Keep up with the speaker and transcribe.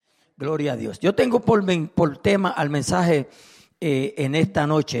Gloria a Dios. Yo tengo por tema al mensaje en esta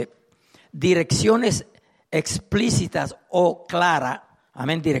noche, direcciones explícitas o claras,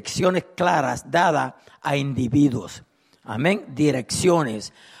 amén, direcciones claras dadas a individuos, amén,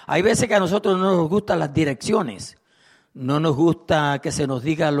 direcciones. Hay veces que a nosotros no nos gustan las direcciones, no nos gusta que se nos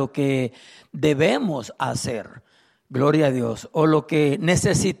diga lo que debemos hacer, gloria a Dios, o lo que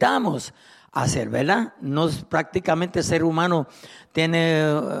necesitamos hacer, ¿verdad? Prácticamente el ser humano tiene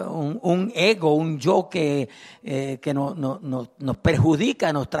un ego, un yo que nos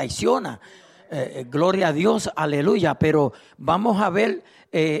perjudica, nos traiciona. Gloria a Dios, aleluya. Pero vamos a ver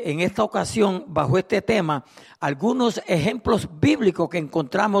en esta ocasión, bajo este tema, algunos ejemplos bíblicos que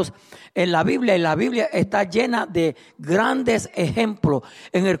encontramos en la Biblia. Y la Biblia está llena de grandes ejemplos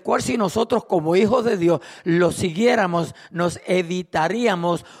en el cual, si nosotros como hijos de Dios los siguiéramos, nos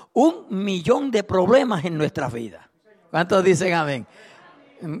evitaríamos 1,000,000 de problemas en nuestras vidas. ¿Cuántos dicen amén?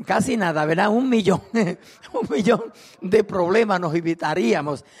 Casi nada, ¿verdad? 1,000,000, 1,000,000 de problemas nos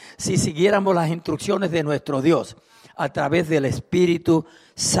evitaríamos si siguiéramos las instrucciones de nuestro Dios a través del Espíritu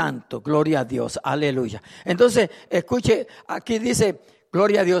Santo. Gloria a Dios, aleluya. Entonces, escuche, aquí dice,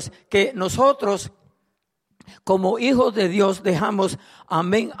 gloria a Dios, que nosotros como hijos de Dios dejamos,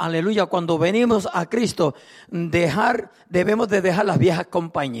 amén, aleluya, cuando venimos a Cristo, debemos de dejar las viejas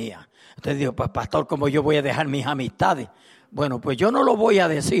compañías. Usted dice, pues pastor, ¿cómo yo voy a dejar mis amistades? Bueno, pues yo no lo voy a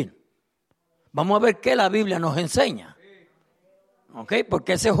decir. Vamos a ver qué la Biblia nos enseña. ¿Ok?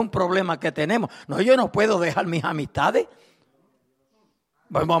 Porque ese es un problema que tenemos. No, yo no puedo dejar mis amistades.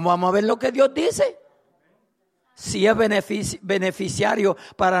 Vamos a ver lo que Dios dice. Si es beneficiario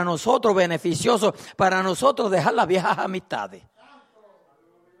para nosotros, beneficioso para nosotros dejar las viejas amistades.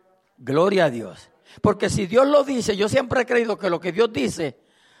 Gloria a Dios. Porque si Dios lo dice, yo siempre he creído que lo que Dios dice,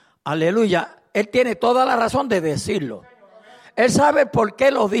 aleluya, Él tiene toda la razón de decirlo. Él sabe por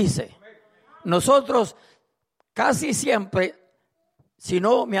qué lo dice. Nosotros casi siempre, si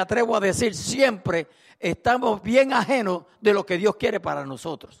no me atrevo a decir siempre, estamos bien ajenos de lo que Dios quiere para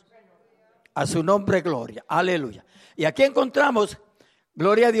nosotros. A su nombre, gloria. Aleluya. Y aquí encontramos,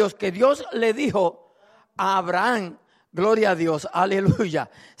 gloria a Dios, que Dios le dijo a Abraham, gloria a Dios, aleluya,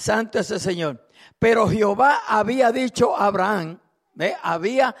 santo es el Señor. Pero Jehová había dicho a Abraham,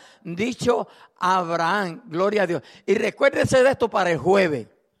 había dicho a Abraham, gloria a Dios. Y recuérdense de esto para el jueves,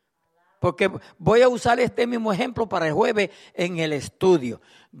 porque voy a usar este mismo ejemplo para el jueves en el estudio.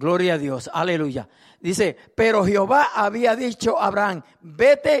 Gloria a Dios, aleluya. Dice, pero Jehová había dicho a Abraham,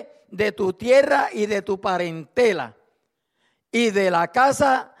 vete de tu tierra y de tu parentela y de la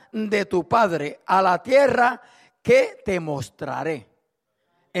casa de tu padre a la tierra que te mostraré.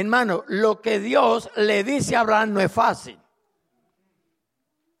 Hermano, lo que Dios le dice a Abraham no es fácil.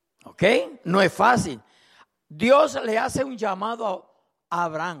 ¿Ok? No es fácil. Dios le hace un llamado a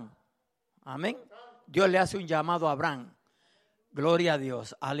Abraham. Amén. Dios le hace un llamado a Abraham. Gloria a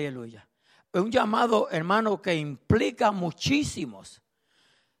Dios. Aleluya. Es un llamado, hermano, que implica muchos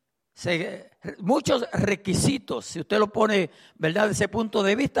requisitos. Si usted lo pone, ¿verdad?, desde ese punto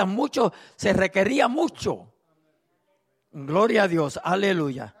de vista, se requería mucho. Gloria a Dios.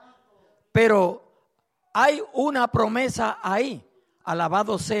 Aleluya. Pero hay una promesa ahí.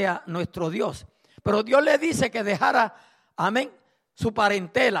 Alabado sea nuestro Dios. Pero Dios le dice que dejara, amén, su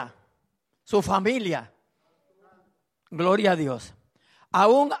parentela, su familia. Gloria a Dios.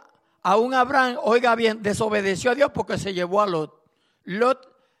 Aún Abraham, oiga bien, desobedeció a Dios porque se llevó a Lot. Lot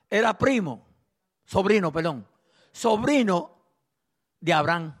era sobrino de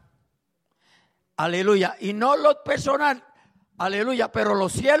Abraham. Aleluya. Y no Lot personal, aleluya, pero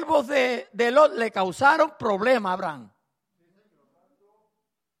los siervos de Lot le causaron problema a Abraham.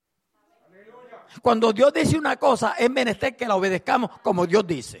 Cuando Dios dice una cosa, es menester que la obedezcamos como Dios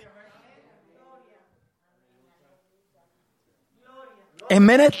dice. Es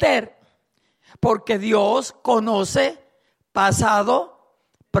menester porque Dios conoce pasado,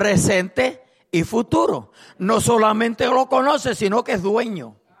 presente y futuro. No solamente lo conoce, sino que es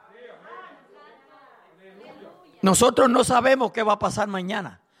dueño. Nosotros no sabemos qué va a pasar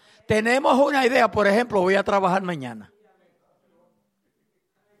mañana. Tenemos una idea, por ejemplo, voy a trabajar mañana.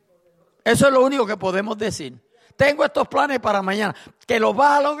 Eso es lo único que podemos decir. Tengo estos planes para mañana. Que los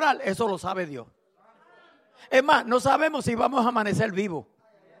vas a lograr, eso lo sabe Dios. Es más, no sabemos si vamos a amanecer vivos.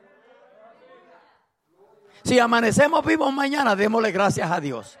 Si amanecemos vivos mañana, démosle gracias a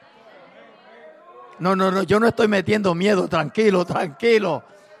Dios. No, yo no estoy metiendo miedo, tranquilo.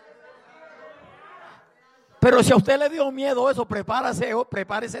 Pero si a usted le dio miedo eso,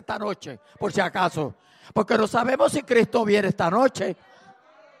 prepárese esta noche, por si acaso. Porque no sabemos si Cristo viene esta noche.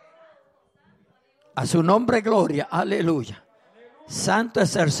 A su nombre, gloria, aleluya. Santo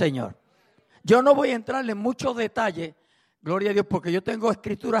es el Señor. Yo no voy a entrar en muchos detalles, gloria a Dios, porque yo tengo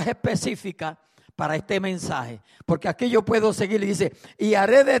escrituras específicas para este mensaje. Porque aquí yo puedo seguir y dice, y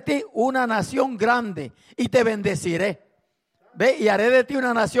haré de ti una nación grande y te bendeciré. Ve, y haré de ti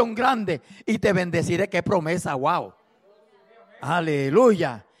una nación grande y te bendeciré. Qué promesa, wow.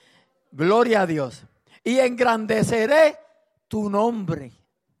 Aleluya. Gloria a Dios. Y engrandeceré tu nombre.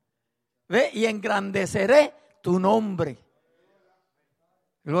 Ve, y engrandeceré tu nombre.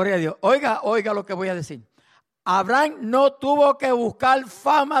 Gloria a Dios. Oiga lo que voy a decir. Abraham no tuvo que buscar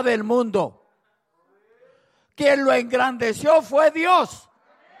fama del mundo. Quien lo engrandeció fue Dios.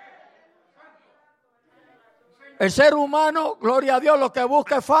 El ser humano, gloria a Dios, lo que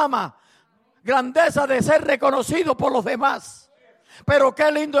busca es fama, grandeza de ser reconocido por los demás. Pero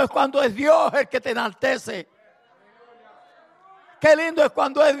qué lindo es cuando es Dios el que te enaltece. Qué lindo es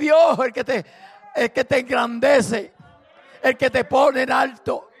cuando es Dios el que te engrandece, el que te pone en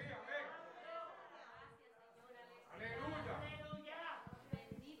alto.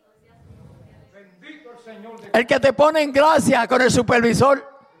 El que te pone en gracia con el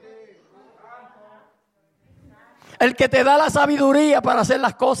supervisor. El que te da la sabiduría para hacer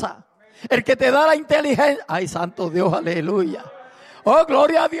las cosas. El que te da la inteligencia. Ay, santo Dios, aleluya. Oh,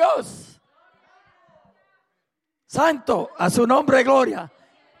 gloria a Dios. Santo, a su nombre, gloria.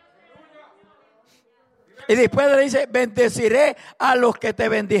 Y después le dice, bendeciré a los que te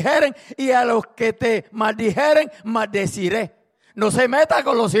bendijeren y a los que te maldijeren, maldeciré. No se meta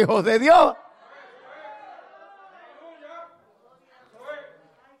con los hijos de Dios.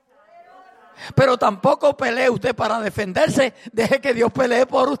 Pero tampoco pelee usted para defenderse. Deje que Dios pelee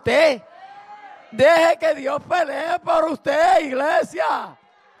por usted. Deje que Dios pelee por usted, iglesia.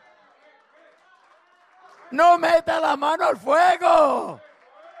 No meta la mano al fuego.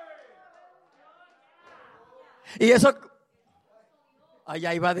 Y eso,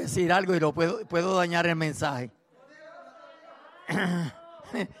 allá iba a decir algo y lo puedo dañar el mensaje.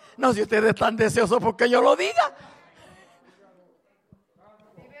 No, si ustedes están deseosos porque yo lo diga.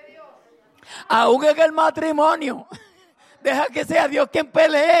 Aún en el matrimonio, deja que sea Dios quien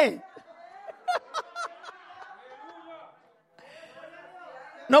pelee.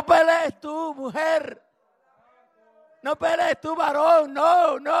 No pelees tú, mujer. No pelees tú, varón.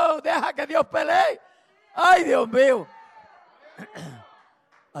 No, deja que Dios pelee. Ay, Dios mío.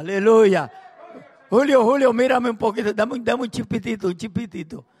 Aleluya. Julio, mírame un poquito. Dame un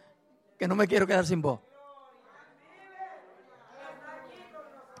chipitito. Que no me quiero quedar sin voz.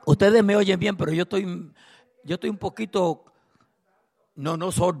 Ustedes me oyen bien, pero yo estoy un poquito,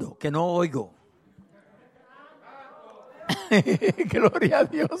 no sordo, que no oigo. Gloria a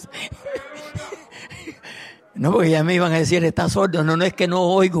Dios. No, porque ya me iban a decir, está sordo. No es que no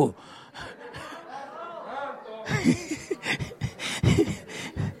oigo.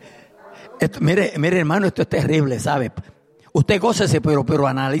 Mire, hermano, esto es terrible, ¿sabe? Usted gócese, pero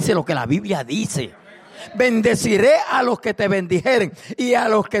analice lo que la Biblia dice. Bendeciré a los que te bendijeren y a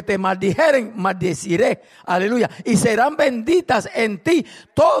los que te maldijeren, maldeciré. Aleluya. Y serán benditas en ti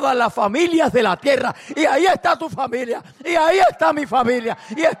todas las familias de la tierra. Y ahí está tu familia. Y ahí está mi familia.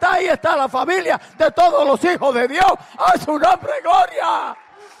 Y ahí está la familia de todos los hijos de Dios. A su nombre, gloria.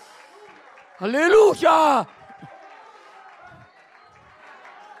 Aleluya.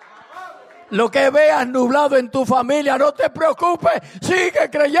 Lo que veas nublado en tu familia, no te preocupes. Sigue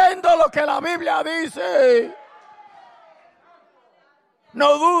creyendo lo que la Biblia dice.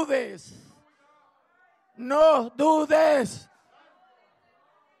 No dudes. No dudes.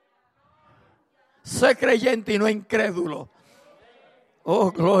 Sé creyente y no incrédulo.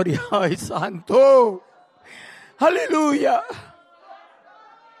 Oh, gloria. Ay, santo. Aleluya.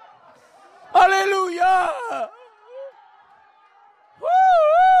 Aleluya.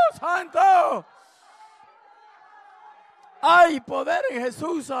 Santo. Hay poder en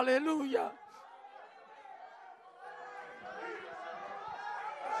Jesús, aleluya.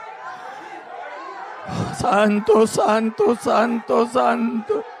 Santo, santo, santo,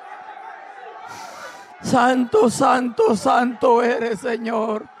 santo. Santo, santo, santo eres,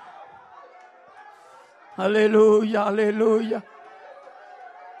 Señor. Aleluya, aleluya.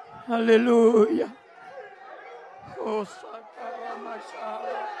 Aleluya. Oh,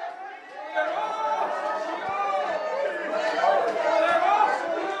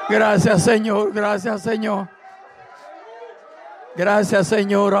 gracias, Señor, gracias, Señor. Gracias,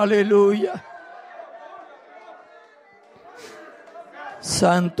 Señor, aleluya.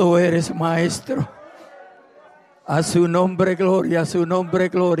 Santo eres, Maestro. A su nombre, gloria, a su nombre,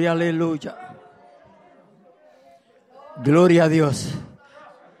 gloria, aleluya. Gloria a Dios.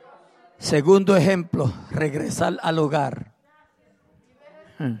 Segundo ejemplo, regresar al hogar.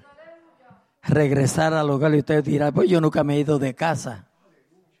 regresar al hogar y usted dirá, pues yo nunca me he ido de casa.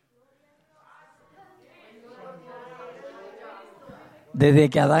 Desde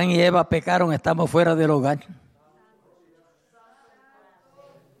que Adán y Eva pecaron, estamos fuera del hogar.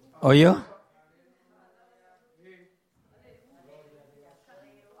 ¿Oyó?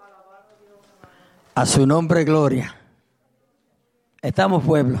 A su nombre, gloria. Estamos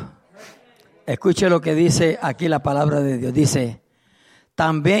pueblo. Escuche lo que dice aquí la palabra de Dios. Dice,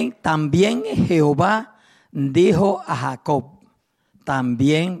 también Jehová dijo a Jacob.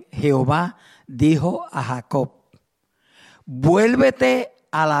 También Jehová dijo a Jacob. Vuélvete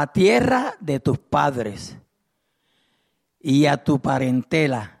a la tierra de tus padres y a tu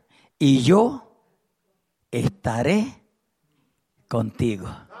parentela, y yo estaré contigo.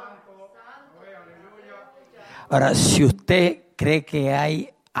 Ahora, si usted cree que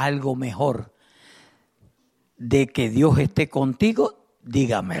hay algo mejor de que Dios esté contigo,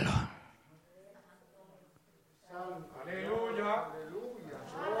 dígamelo.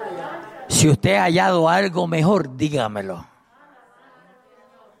 Si usted ha hallado algo mejor, dígamelo.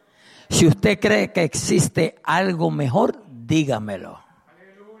 Si usted cree que existe algo mejor, dígamelo.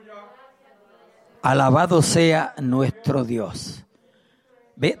 Alabado sea nuestro Dios.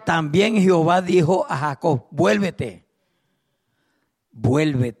 ¿Ve? También Jehová dijo a Jacob, vuélvete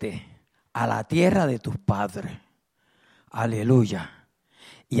a la tierra de tus padres. Aleluya.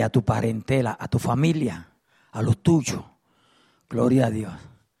 Y a tu parentela, a tu familia, a los tuyos. Gloria a Dios.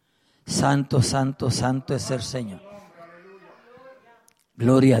 Santo, santo, santo es el Señor.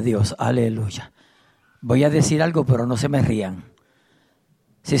 Gloria a Dios. Aleluya. Voy a decir algo, pero no se me rían.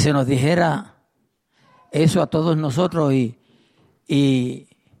 Si se nos dijera eso a todos nosotros y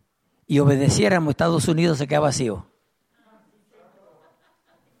obedeciéramos, Estados Unidos se queda vacío.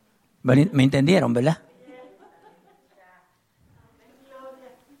 ¿Me entendieron, verdad?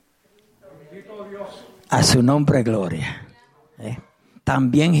 A su nombre, gloria.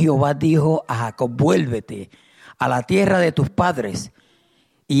 También Jehová dijo a Jacob, vuélvete a la tierra de tus padres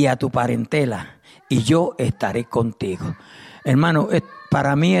y a tu parentela, y yo estaré contigo. Hermano,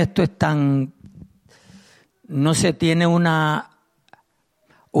 para mí esto es tan... No se tiene una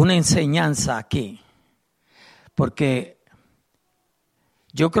enseñanza aquí, porque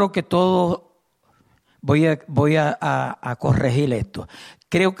yo creo que todo, voy a corregir esto.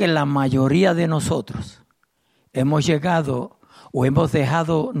 Creo que la mayoría de nosotros hemos llegado o hemos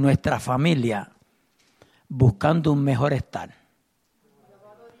dejado nuestra familia buscando un mejor estar.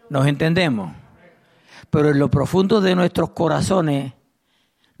 ¿Nos entendemos? Pero en lo profundo de nuestros corazones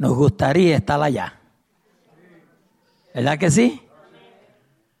nos gustaría estar allá. ¿Verdad que sí?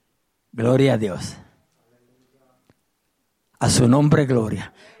 Gloria a Dios. A su nombre,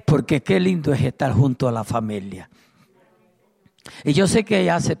 gloria. Porque qué lindo es estar junto a la familia. Y yo sé que hay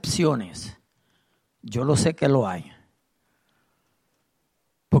excepciones. Yo lo sé que lo hay.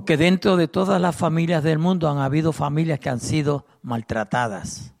 Porque dentro de todas las familias del mundo han habido familias que han sido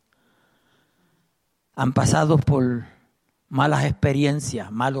maltratadas. Han pasado por malas experiencias,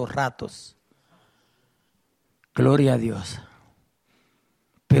 malos ratos. Gloria a Dios.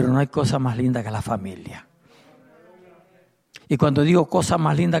 Pero no hay cosa más linda que la familia. Y cuando digo cosa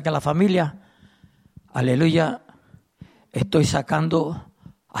más linda que la familia, aleluya, estoy sacando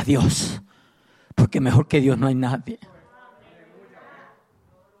a Dios. Porque mejor que Dios no hay nadie.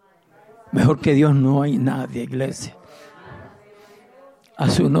 Mejor que Dios no hay nadie, iglesia. A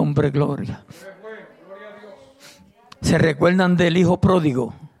su nombre, gloria. ¿Se recuerdan del hijo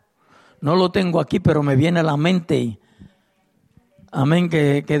pródigo? No lo tengo aquí, pero me viene a la mente. Amén,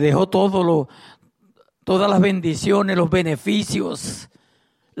 que dejó todas las bendiciones, los beneficios,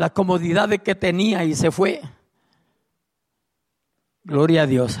 las comodidades que tenía y se fue. Gloria a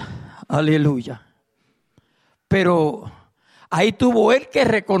Dios. Aleluya. Pero ahí tuvo él que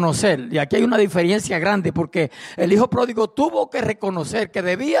reconocer, y aquí hay una diferencia grande, porque el hijo pródigo tuvo que reconocer que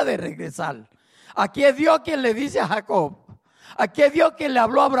debía de regresar. Aquí es Dios quien le dice a Jacob. Aquí es Dios quien le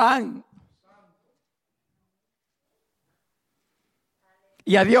habló a Abraham.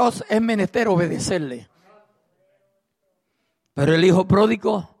 Y a Dios es menester obedecerle. Pero el hijo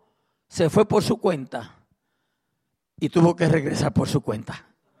pródigo se fue por su cuenta y tuvo que regresar por su cuenta.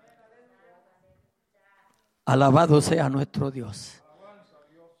 Alabado sea nuestro Dios.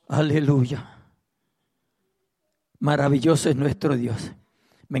 Aleluya. Maravilloso es nuestro Dios.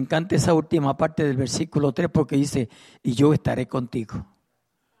 Me encanta esa última parte del versículo 3 porque dice, y yo estaré contigo.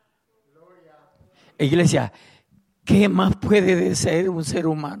 Iglesia, ¿qué más puede desear un ser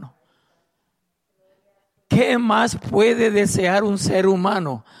humano? ¿Qué más puede desear un ser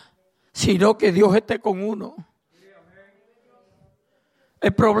humano sino que Dios esté con uno?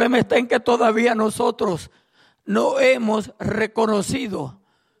 El problema está en que todavía nosotros no hemos reconocido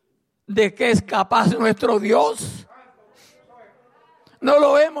de que es capaz nuestro Dios. No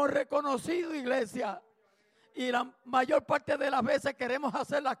lo hemos reconocido, iglesia. Y la mayor parte de las veces queremos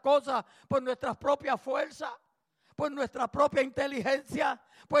hacer las cosas por nuestras propias fuerzas, por nuestra propia inteligencia,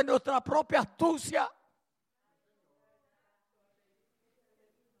 por nuestra propia astucia.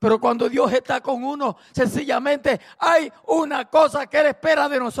 Pero cuando Dios está con uno, sencillamente hay una cosa que Él espera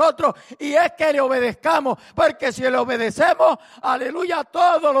de nosotros y es que le obedezcamos. Porque si le obedecemos, aleluya,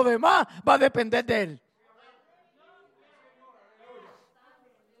 todo lo demás va a depender de Él.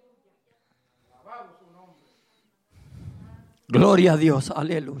 Gloria a Dios,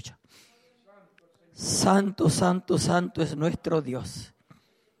 aleluya. Santo, santo, santo es nuestro Dios.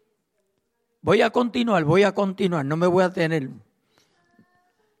 Voy a continuar, no me voy a detener.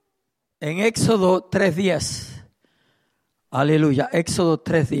 En Éxodo 3:10, aleluya, Éxodo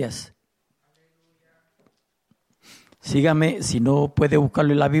 3:10. Sígame, si no puede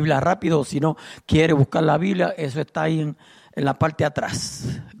buscarlo en la Biblia rápido, o si no quiere buscar la Biblia, eso está ahí en la parte de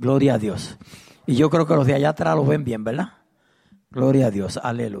atrás. Gloria a Dios. Y yo creo que los de allá atrás lo ven bien, ¿verdad? Gloria a Dios,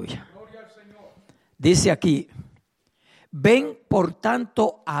 aleluya. Dice aquí, ven por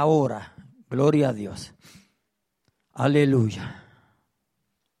tanto ahora, gloria a Dios, aleluya.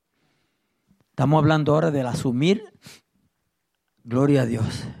 Estamos hablando ahora del asumir, gloria a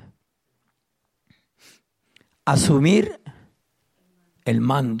Dios, asumir el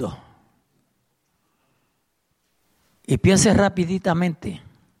mando. Y piense rapiditamente,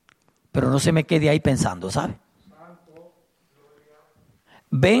 pero no se me quede ahí pensando, ¿sabe?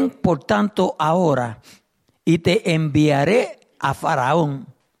 Ven por tanto ahora y te enviaré a Faraón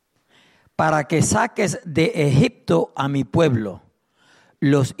para que saques de Egipto a mi pueblo,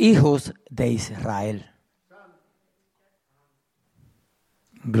 los hijos de Israel.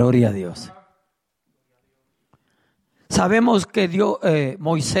 Gloria a Dios. Sabemos que Dios,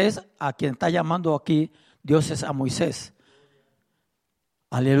 Moisés, a quien está llamando aquí, Dios es a Moisés.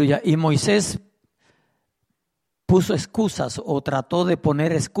 Aleluya. Y Moisés puso excusas o trató de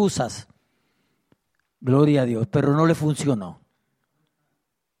poner excusas. Gloria a Dios, pero no le funcionó.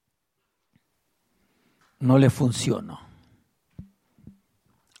 No le funcionó.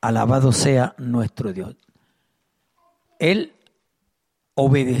 Alabado sea nuestro Dios. Él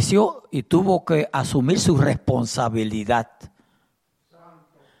obedeció y tuvo que asumir su responsabilidad.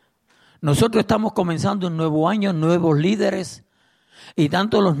 Nosotros estamos comenzando un nuevo año, nuevos líderes, y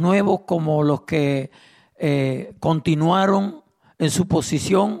tanto los nuevos como los que continuaron en su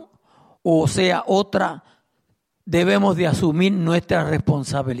posición, o sea, otra, debemos de asumir nuestra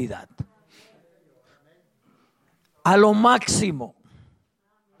responsabilidad. A lo máximo.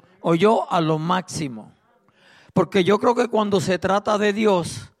 O yo a lo máximo. Porque yo creo que cuando se trata de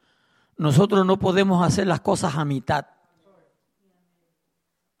Dios, nosotros no podemos hacer las cosas a mitad.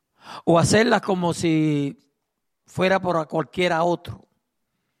 O hacerlas como si fuera por cualquiera otro.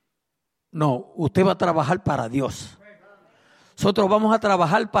 No, usted va a trabajar para Dios. Nosotros vamos a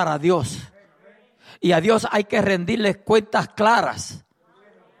trabajar para Dios. Y a Dios hay que rendirles cuentas claras.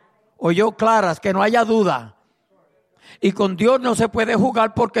 O yo claras, que no haya duda. Y con Dios no se puede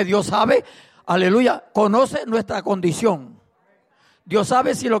jugar porque Dios sabe, aleluya, conoce nuestra condición. Dios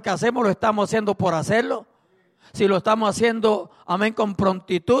sabe si lo que hacemos lo estamos haciendo por hacerlo, si lo estamos haciendo, amén, con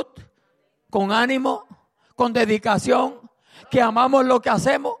prontitud, con ánimo, con dedicación, que amamos lo que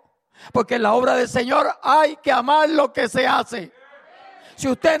hacemos, porque en la obra del Señor hay que amar lo que se hace. Si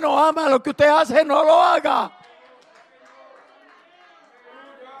usted no ama lo que usted hace, no lo haga.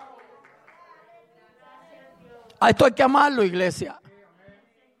 Esto hay que amarlo, iglesia.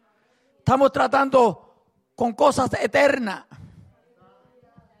 Estamos tratando con cosas eternas,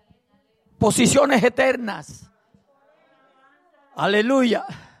 posiciones eternas. Aleluya.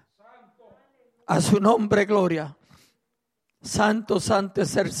 A su nombre, gloria. Santo, santo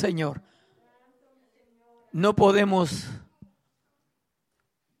es el Señor. No podemos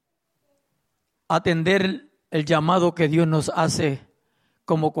atender el llamado que Dios nos hace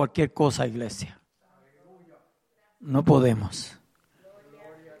como cualquier cosa, iglesia. No podemos.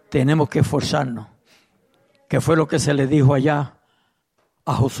 Tenemos que esforzarnos. Que fue lo que se le dijo allá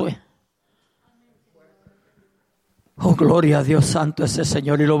a Josué. Oh, gloria a Dios, santo es el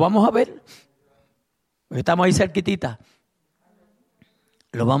Señor. Y lo vamos a ver. Estamos ahí cerquitita.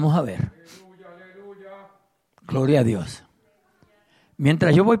 Lo vamos a ver. Gloria a Dios.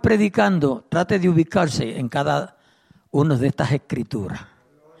 Mientras yo voy predicando, trate de ubicarse en cada una de estas escrituras.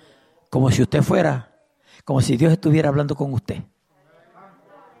 Como si usted fuera, como si Dios estuviera hablando con usted.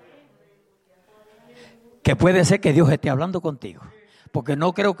 Que puede ser que Dios esté hablando contigo. porque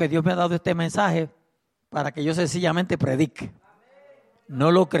no creo que Dios me ha dado este mensaje para que yo sencillamente predique.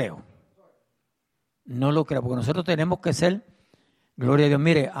 No lo creo. No lo creo, porque nosotros tenemos que ser, gloria a Dios,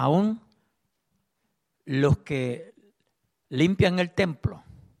 mire, aún los que limpian el templo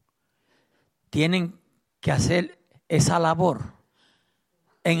tienen que hacer esa labor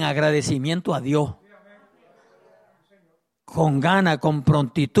en agradecimiento a Dios, con ganas, con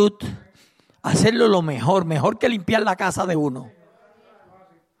prontitud, hacerlo lo mejor que limpiar la casa de uno.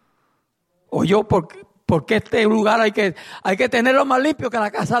 O yo, porque este lugar hay que tenerlo más limpio que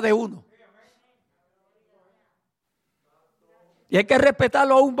la casa de uno. Y hay que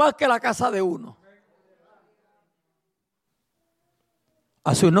respetarlo aún más que la casa de uno.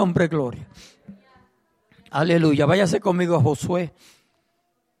 A su nombre, gloria. Aleluya. Váyase conmigo a Josué.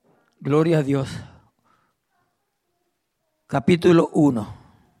 Gloria a Dios. Capítulo 1.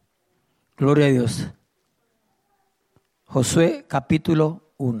 Gloria a Dios. Josué,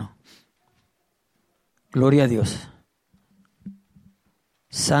 capítulo 1. Gloria a Dios.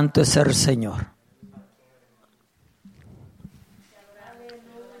 Santo es el Señor.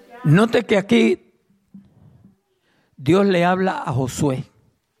 Note que aquí Dios le habla a Josué.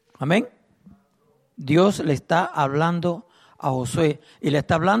 Amén. Dios le está hablando a Josué y le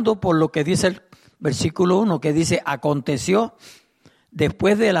está hablando por lo que dice el versículo 1, que dice: aconteció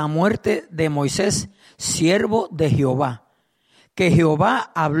después de la muerte de Moisés, siervo de Jehová, que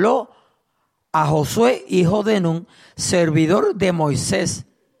Jehová habló a Josué, hijo de Nun, servidor de Moisés,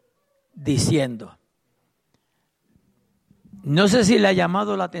 diciendo. No sé si le ha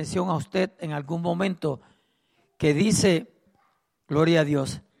llamado la atención a usted en algún momento que dice, gloria a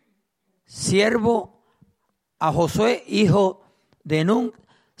Dios, siervo a Josué, hijo de Nun,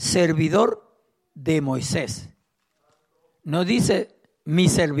 servidor de Moisés. No dice mi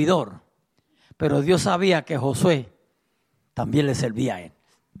servidor, pero Dios sabía que Josué también le servía a él.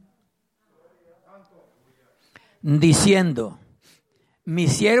 Diciendo, mi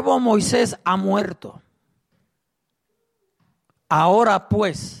siervo Moisés ha muerto. Ahora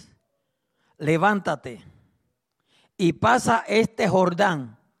pues, levántate y pasa este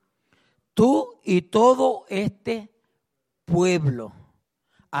Jordán, tú y todo este pueblo,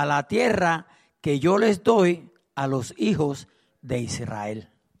 a la tierra que yo les doy a los hijos de Israel.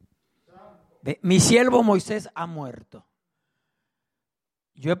 Mi siervo Moisés ha muerto.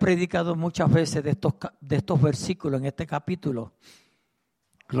 Yo he predicado muchas veces de estos versículos en este capítulo.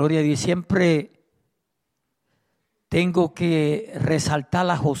 Gloria a Dios, siempre tengo que resaltar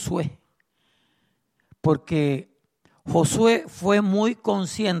a Josué, porque Josué fue muy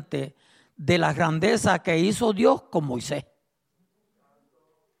consciente de la grandeza que hizo Dios con Moisés.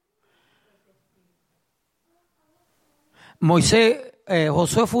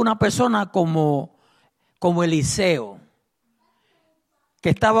 Josué fue una persona como Eliseo, que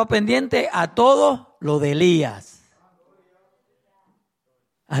estaba pendiente a todo lo de Elías.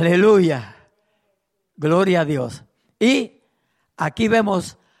 Aleluya. Gloria a Dios. Y aquí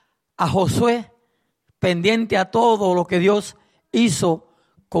vemos a Josué pendiente a todo lo que Dios hizo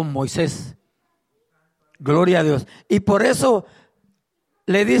con Moisés. Gloria a Dios. Y por eso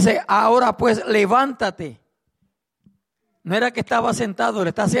le dice, ahora pues levántate. No era que estaba sentado, le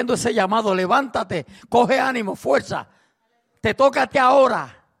está haciendo ese llamado, levántate, coge ánimo, fuerza. Te toca a ti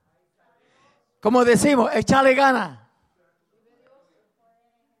ahora. Como decimos, échale ganas.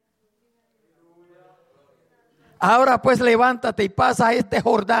 Ahora pues levántate y pasa este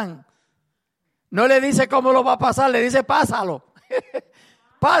Jordán. No le dice cómo lo va a pasar, le dice pásalo.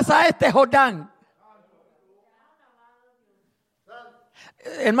 Pasa este Jordán.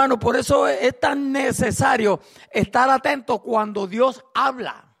 Hermano, por eso es tan necesario estar atento cuando Dios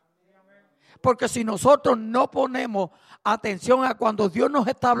habla. Porque si nosotros no ponemos atención a cuando Dios nos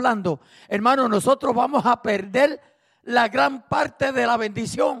está hablando, hermano, nosotros vamos a perder la gran parte de la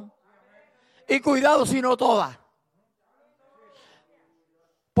bendición. Y cuidado si no toda.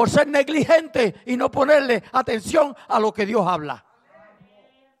 Por ser negligente y no ponerle atención a lo que Dios habla.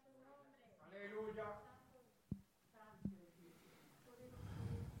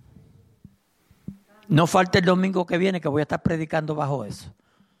 No falte el domingo que viene que voy a estar predicando bajo eso.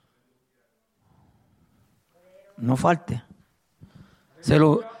 No falte. Se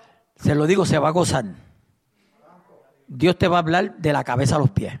lo digo, se va a gozar. Dios te va a hablar de la cabeza a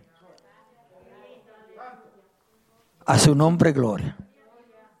los pies. A su nombre, gloria.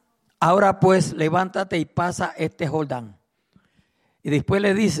 Ahora pues, levántate y pasa este Jordán. Y después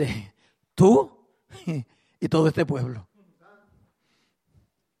le dice, tú y todo este pueblo.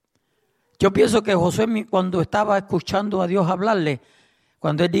 Yo pienso que Josué, cuando estaba escuchando a Dios hablarle,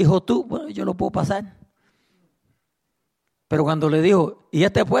 cuando él dijo tú, bueno, yo lo puedo pasar. Pero cuando le dijo, ¿y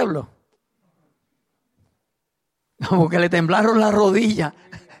este pueblo? Como que le temblaron las rodillas.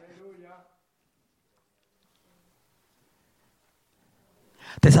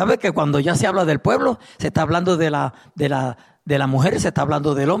 Usted sabe que cuando ya se habla del pueblo, se está hablando de la mujer, se está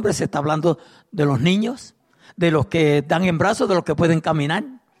hablando del hombre, se está hablando de los niños, de los que están en brazos, de los que pueden caminar.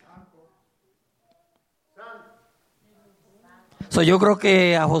 Yo creo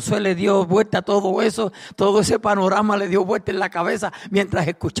que a Josué le dio vuelta todo eso, todo ese panorama le dio vuelta en la cabeza mientras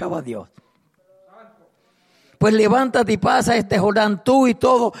escuchaba a Dios. Pues levántate y pasa este Jordán, tú y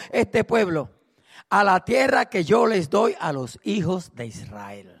todo este pueblo, a la tierra que yo les doy a los hijos de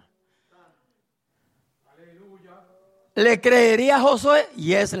Israel. ¿Le creería a Josué?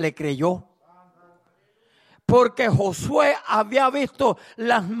 Yes, le creyó. Porque Josué había visto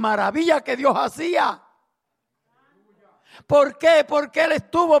las maravillas que Dios hacía. ¿Por qué? Porque él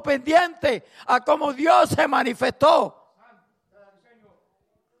estuvo pendiente a cómo Dios se manifestó.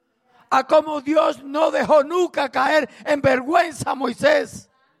 A cómo Dios no dejó nunca caer en vergüenza a Moisés.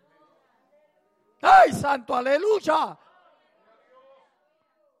 ¡Ay, santo, aleluya!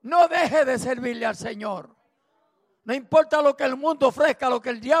 No deje de servirle al Señor. No importa lo que el mundo ofrezca, lo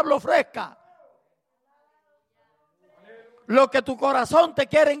que el diablo ofrezca. Lo que tu corazón te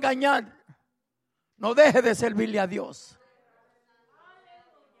quiere engañar. No deje de servirle a Dios.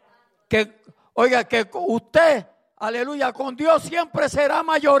 Que, oiga, que usted, aleluya, con Dios siempre será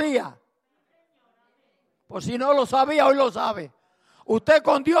mayoría. Por si no lo sabía, hoy lo sabe. Usted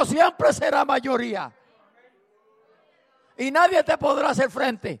con Dios siempre será mayoría. Y nadie te podrá hacer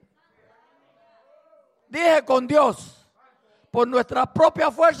frente. Dije con Dios. Por nuestra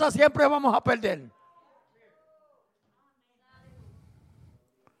propia fuerza siempre vamos a perder.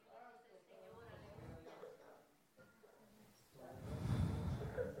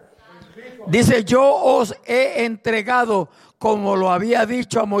 Dice, yo os he entregado, como lo había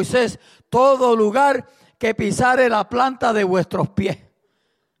dicho a Moisés, todo lugar que pisare la planta de vuestros pies.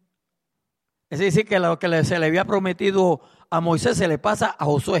 Es decir, que lo que se le había prometido a Moisés se le pasa a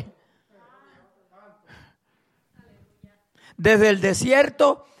Josué. Desde el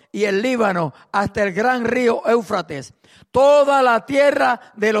desierto y el Líbano hasta el gran río Éufrates, toda la tierra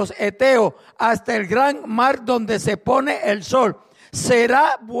de los heteos hasta el gran mar donde se pone el sol,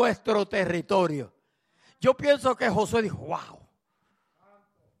 será vuestro territorio. Yo pienso que Josué dijo, wow,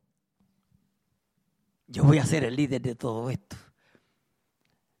 yo voy a ser el líder de todo esto,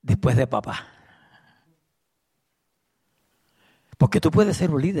 después de papá. Porque tú puedes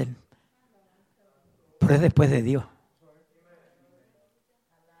ser un líder, pero es después de Dios.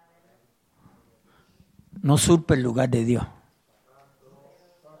 No usurpe el lugar de Dios.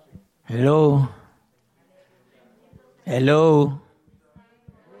 Hello.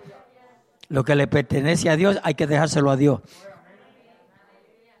 Lo que le pertenece a Dios hay que dejárselo a Dios.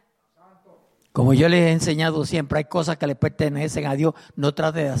 Como yo les he enseñado siempre, hay cosas que le pertenecen a Dios. No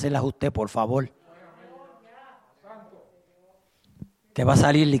trate de hacerlas usted, por favor. Que va a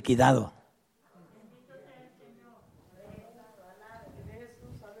salir liquidado.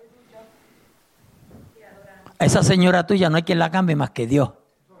 Esa señora tuya no hay quien la cambie más que Dios.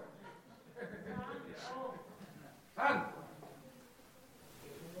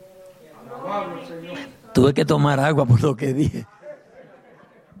 Tuve que tomar agua por lo que dije.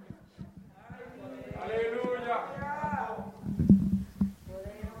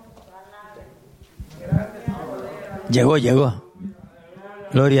 Llegó.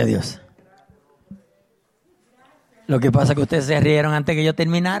 Gloria a Dios. Lo que pasa es que ustedes se rieron antes que yo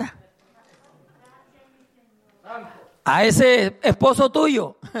terminara. A ese esposo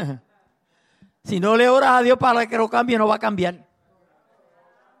tuyo, si no le oras a Dios para que lo cambie, no va a cambiar.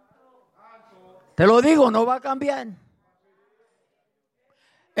 Te lo digo, no va a cambiar.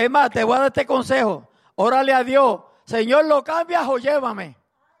 Es más, te voy a dar este consejo. Órale a Dios. Señor, ¿lo cambias o llévame?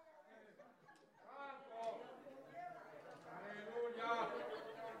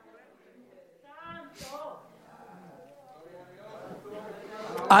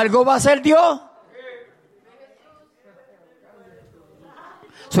 Algo va a hacer Dios.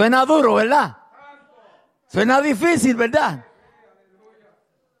 Suena duro, ¿verdad? Suena difícil, ¿verdad?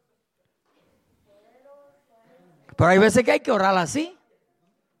 Pero hay veces que hay que orar así.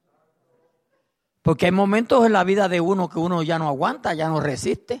 Porque hay momentos en la vida de uno que uno ya no aguanta, ya no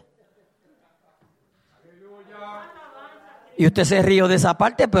resiste. Y usted se ríe de esa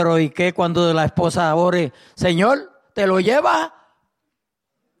parte, pero ¿y qué cuando la esposa ore? Señor, ¿te lo lleva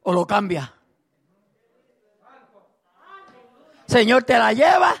o lo cambia? Señor, ¿te la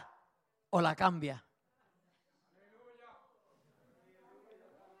lleva o la cambia?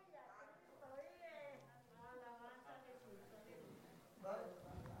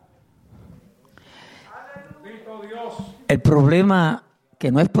 El problema,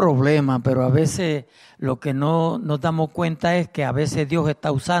 que no es problema, pero a veces lo que no nos damos cuenta es que a veces Dios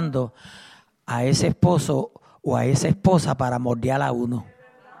está usando a ese esposo o a esa esposa para moldear a uno.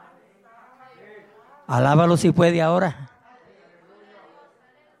 Alábalo si puede ahora.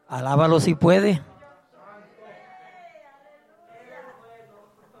 Alábalo si puede.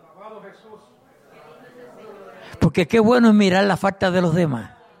 Porque qué bueno es mirar la falta de los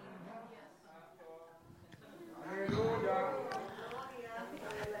demás.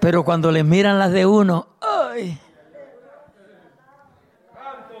 Pero cuando les miran las de uno, ¡ay!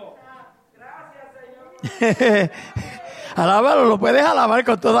 Alábalo, lo puedes alabar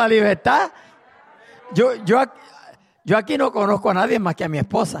con toda libertad. Yo aquí no conozco a nadie más que a mi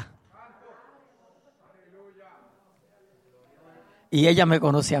esposa. Y ella me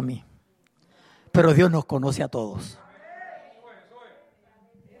conoce a mí. Pero Dios nos conoce a todos.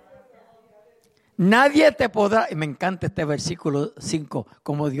 Nadie te podrá, y me encanta este versículo 5,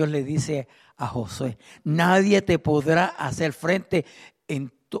 como Dios le dice a Josué, nadie te podrá hacer frente,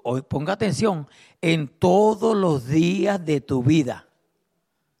 ponga atención, en todos los días de tu vida.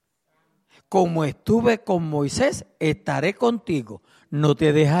 Como estuve con Moisés, estaré contigo, no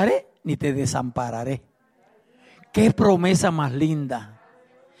te dejaré ni te desampararé. Qué promesa más linda.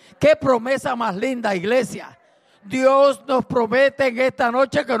 Qué promesa más linda, iglesia. Dios nos promete en esta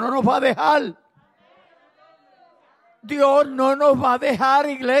noche que no nos va a dejar. Dios no nos va a dejar,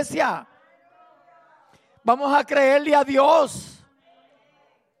 iglesia. Vamos a creerle a Dios.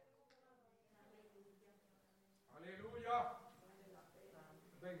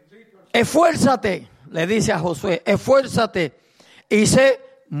 Esfuérzate, le dice a Josué, esfuérzate y sé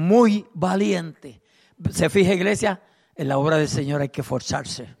muy valiente. Se fija, iglesia, en la obra del Señor hay que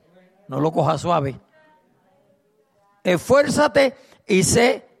esforzarse. No lo coja suave. Esfuérzate y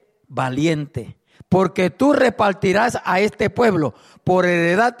sé valiente, porque tú repartirás a este pueblo por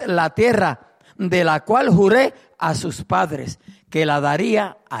heredad la tierra de la cual juré a sus padres que la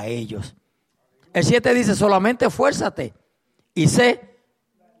daría a ellos. El 7 dice, solamente esfuérzate y sé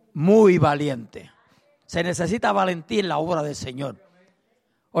muy valiente. Se necesita valentía en la obra del Señor.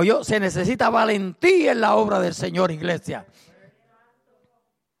 Oye, se necesita valentía en la obra del Señor, iglesia.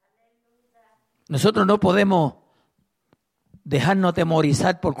 Nosotros no podemos dejarnos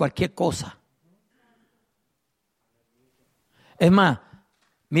atemorizar por cualquier cosa. Es más,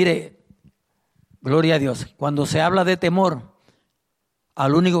 mire, gloria a Dios, cuando se habla de temor,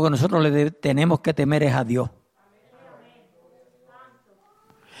 al único que nosotros le tenemos que temer es a Dios.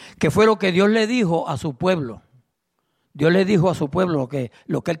 Que fue lo que Dios le dijo a su pueblo. Dios le dijo a su pueblo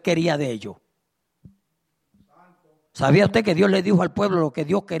lo que él quería de ellos. ¿Sabía usted que Dios le dijo al pueblo lo que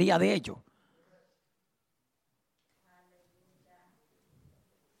Dios quería de ellos?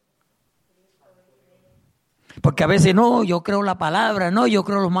 Porque a veces no, yo creo la palabra, no, yo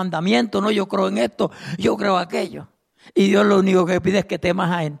creo los mandamientos, no, yo creo en esto, yo creo aquello. Y Dios lo único que pide es que temas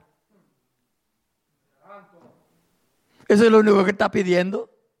a Él. Eso es lo único que está pidiendo.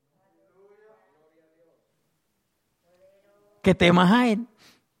 Que temas a Él.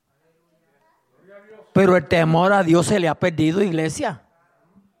 Pero el temor a Dios se le ha perdido, iglesia.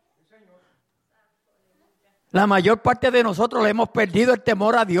 La mayor parte de nosotros le hemos perdido el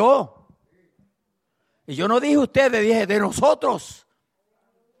temor a Dios. Y yo no dije ustedes, dije de nosotros.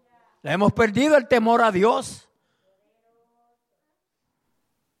 Le hemos perdido el temor a Dios.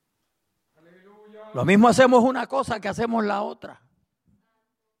 Lo mismo hacemos una cosa que hacemos la otra.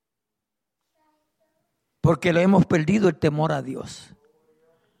 Porque le hemos perdido el temor a Dios.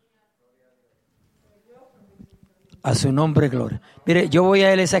 A su nombre, gloria. Mire, yo voy a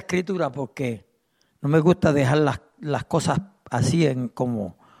leer esa escritura porque no me gusta dejar las cosas así en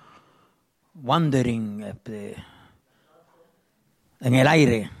como wandering, en el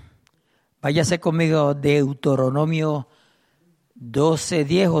aire. Váyase conmigo Deuteronomio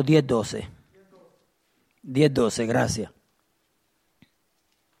 12:10 o 10:12. 10:12, gracias.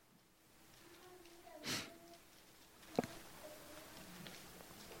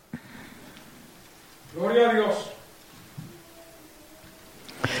 Gloria a Dios.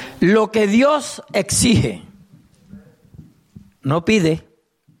 Lo que Dios exige, no pide,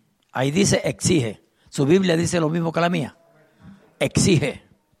 ahí dice exige. Su Biblia dice lo mismo que la mía. Exige.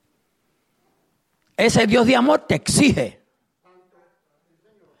 Ese Dios de amor te exige.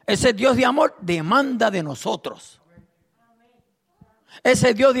 Ese Dios de amor demanda de nosotros.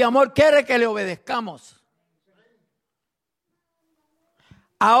 Ese Dios de amor quiere que le obedezcamos.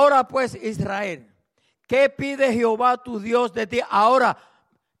 Ahora pues, Israel, ¿qué pide Jehová tu Dios de ti? Ahora,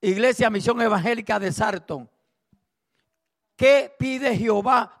 Iglesia Misión Evangélica de Sarton, ¿qué pide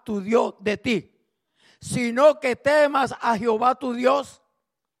Jehová tu Dios de ti? sino que temas a Jehová tu Dios,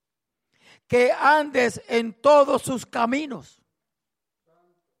 que andes en todos sus caminos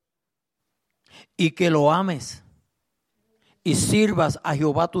y que lo ames y sirvas a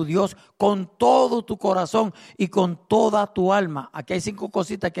Jehová tu Dios con todo tu corazón y con toda tu alma. Aquí hay 5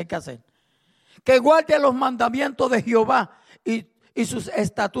 cositas que hay que hacer. Que guardes los mandamientos de Jehová y sus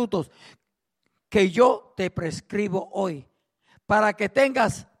estatutos que yo te prescribo hoy, para que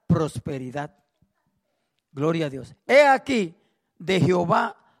tengas prosperidad. Gloria a Dios. He aquí, de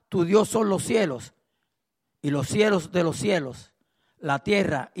Jehová tu Dios son los cielos, y los cielos de los cielos, la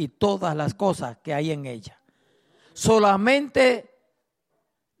tierra y todas las cosas que hay en ella. Solamente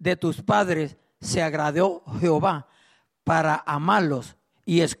de tus padres se agradó Jehová para amarlos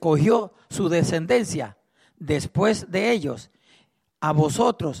y escogió su descendencia después de ellos, a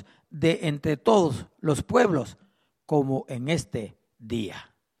vosotros de entre todos los pueblos, como en este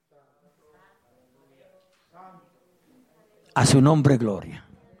día. A su nombre gloria.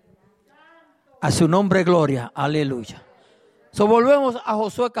 A su nombre gloria. Aleluya. So, volvemos a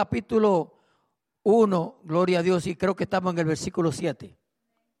Josué capítulo 1, gloria a Dios, y creo que estamos en el versículo 7.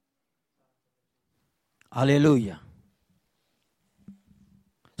 Aleluya.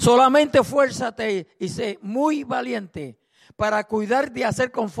 Solamente esfuérzate y sé muy valiente para cuidar de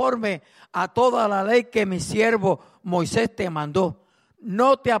hacer conforme a toda la ley que mi siervo Moisés te mandó.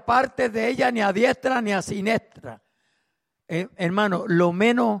 No te apartes de ella ni a diestra ni a siniestra. Hermano, lo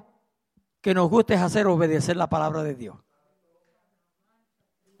menos que nos gusta es hacer obedecer la palabra de Dios.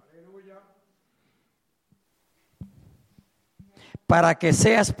 Para que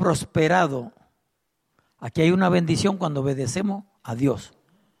seas prosperado. Aquí hay una bendición cuando obedecemos a Dios.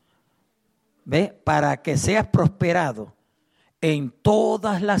 ¿Ve? Para que seas prosperado en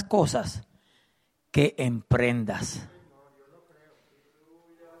todas las cosas que emprendas.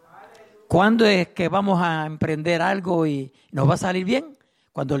 ¿Cuándo es que vamos a emprender algo y nos va a salir bien?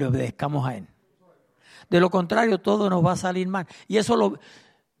 Cuando le obedezcamos a Él. De lo contrario, todo nos va a salir mal.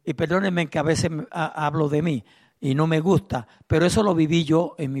 Y perdónenme que a veces hablo de mí y no me gusta, pero eso lo viví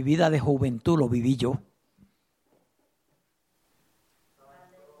yo en mi vida de juventud, lo viví yo.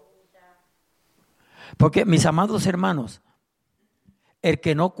 Porque, mis amados hermanos, el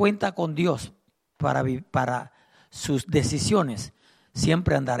que no cuenta con Dios para sus decisiones,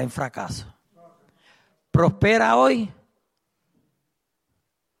 siempre andará en fracaso. Prospera hoy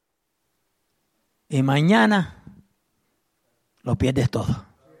y mañana lo pierdes todo.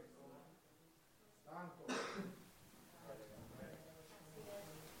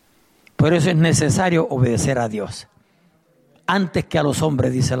 Por eso es necesario obedecer a Dios antes que a los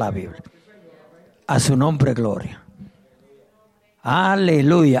hombres, dice la Biblia. A su nombre, gloria.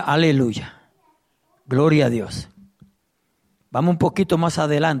 Aleluya, aleluya. Gloria a Dios. Vamos un poquito más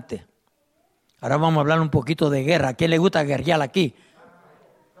adelante. Ahora vamos a hablar un poquito de guerra. ¿A quién le gusta guerrear aquí?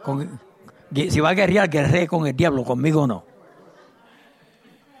 Si va a guerrear, guerree con el diablo, conmigo no.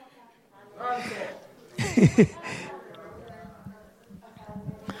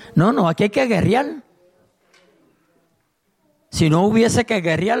 No, aquí hay que guerrear. Si no hubiese que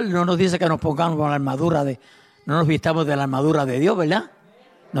guerrear, no nos dice que nos pongamos la armadura no nos vistamos de la armadura de Dios, ¿verdad?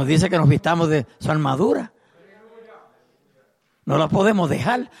 Nos dice que nos vistamos de su armadura. No la podemos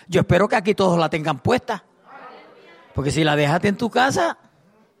dejar. Yo espero que aquí todos la tengan puesta. Porque si la dejaste en tu casa,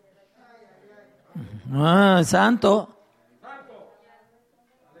 santo.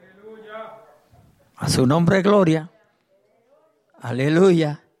 A su nombre, gloria.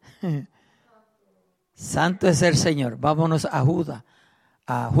 Aleluya. Santo es el Señor. Vámonos a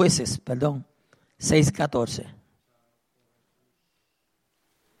Jueces, 6:14.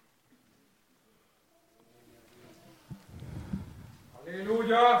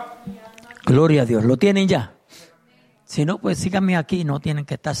 Aleluya. Gloria a Dios. ¿Lo tienen ya? Si no, pues síganme aquí. No tienen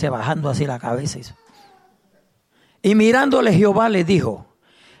que estarse bajando así la cabeza. Y mirándole Jehová le dijo: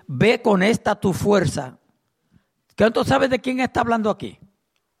 ve con esta tu fuerza. ¿Cuánto sabes de quién está hablando aquí?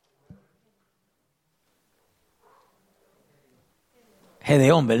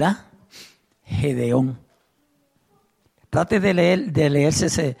 Gedeón, ¿verdad? Gedeón. Trate de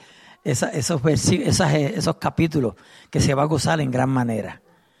leerse esos capítulos, que se va a gozar en gran manera.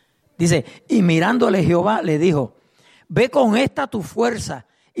 Dice, y mirándole Jehová le dijo: ve con esta tu fuerza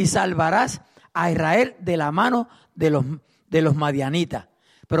y salvarás a Israel de la mano de los madianitas.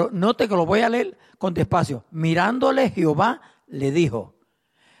 Pero note que lo voy a leer con despacio. Mirándole Jehová le dijo: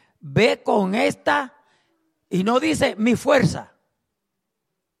 ve con esta, y no dice mi fuerza.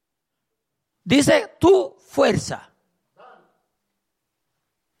 Dice tu fuerza.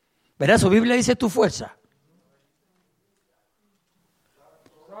 ¿Verdad? Su Biblia dice tu fuerza.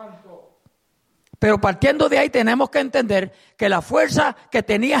 Pero partiendo de ahí tenemos que entender que la fuerza que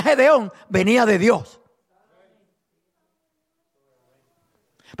tenía Gedeón venía de Dios.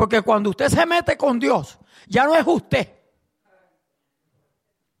 Porque cuando usted se mete con Dios, ya no es usted.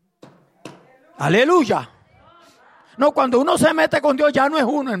 Aleluya. No, cuando uno se mete con Dios ya no es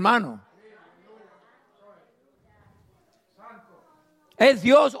uno, hermano. Es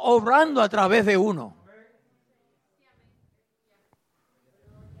Dios obrando a través de uno.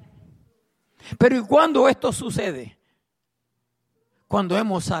 Pero ¿y cuándo esto sucede? Cuando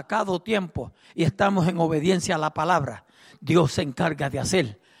hemos sacado tiempo y estamos en obediencia a la palabra, Dios se encarga de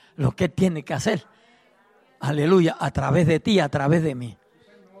hacer lo que tiene que hacer. Aleluya, a través de ti, a través de mí.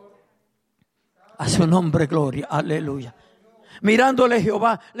 A su nombre, gloria, aleluya. Mirándole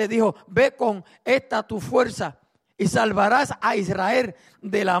Jehová, le dijo, ve con esta tu fuerza y salvarás a Israel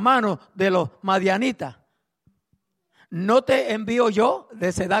de la mano de los madianitas. ¿No te envío yo?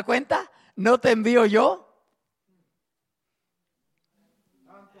 ¿Se da cuenta? ¿No te envío yo?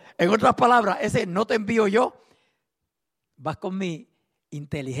 En otras palabras, ese no te envío yo, vas con mi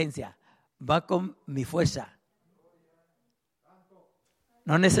inteligencia, vas con mi fuerza.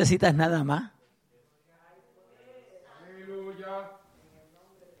 No necesitas nada más.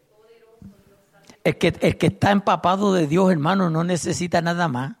 El que está empapado de Dios, hermano, no necesita nada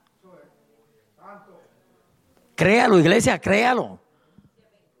más. Créalo, iglesia, créalo.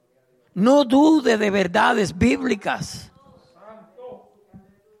 No dude de verdades bíblicas.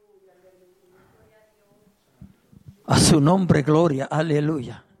 A su nombre, gloria,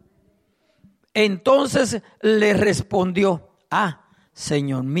 aleluya. Entonces le respondió,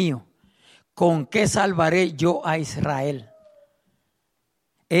 Señor mío, ¿con qué salvaré yo a Israel?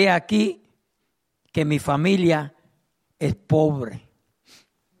 He aquí que mi familia es pobre.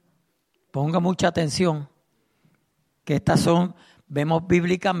 Ponga mucha atención, que vemos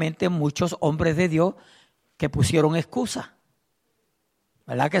bíblicamente muchos hombres de Dios que pusieron excusa.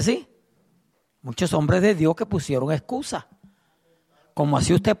 ¿Verdad que sí? Muchos hombres de Dios que pusieron excusa. Como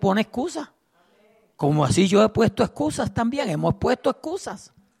así usted pone excusa. Como así yo he puesto excusas también. Hemos puesto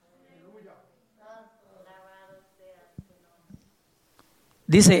excusas.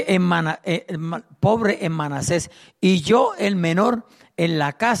 Dice, pobre en Manasés, y yo el menor en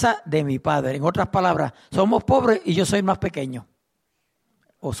la casa de mi padre. En otras palabras, somos pobres y yo soy más pequeño.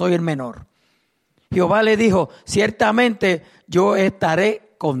 O soy el menor. Jehová le dijo, ciertamente yo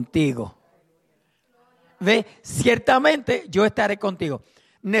estaré contigo. ¿Ve? Ciertamente yo estaré contigo.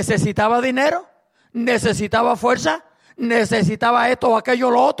 ¿Necesitaba dinero? ¿Necesitaba fuerza? ¿Necesitaba esto o aquello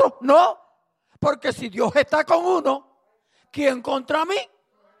o lo otro? No. Porque si Dios está con uno, ¿quién contra mí?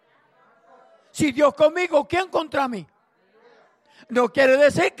 Si Dios conmigo, ¿quién contra mí? No quiere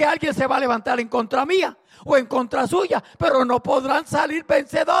decir que alguien se va a levantar en contra mía o en contra suya, pero no podrán salir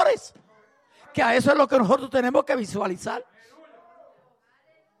vencedores. Que a eso es lo que nosotros tenemos que visualizar.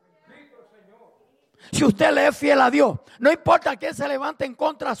 Si usted le es fiel a Dios, no importa quién se levante en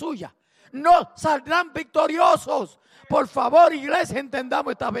contra suya, no saldrán victoriosos. Por favor, iglesia,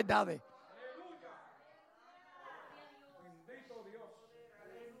 entendamos estas verdades.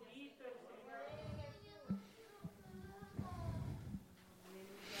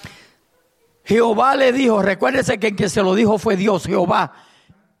 Jehová le dijo, recuérdese que quien se lo dijo fue Dios, Jehová.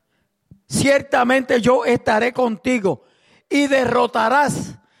 Ciertamente yo estaré contigo y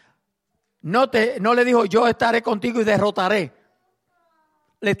derrotarás. No le dijo yo estaré contigo y derrotaré.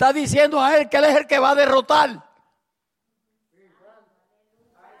 Le está diciendo a él que él es el que va a derrotar.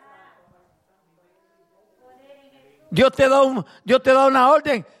 Dios te da una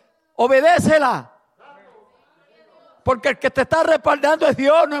orden, obedécela. Porque el que te está respaldando es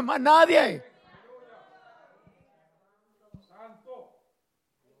Dios, no es más nadie.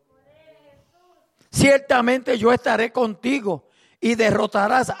 Ciertamente yo estaré contigo y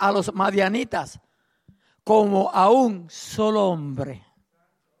derrotarás a los madianitas como a un solo hombre.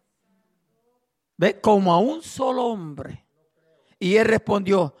 ¿Ve? Como a un solo hombre. Y él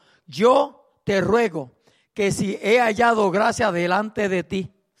respondió, yo te ruego que si he hallado gracia delante de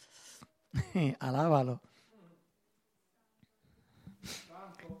ti, alábalo.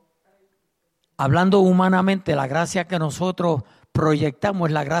 Hablando humanamente, la gracia que nosotros proyectamos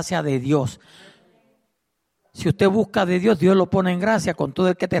es la gracia de Dios. Si usted busca de Dios, Dios lo pone en gracia con todo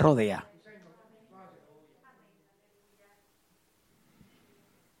el que te rodea.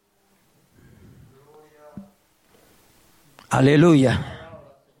 Aleluya.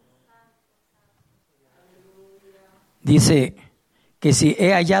 Dice que si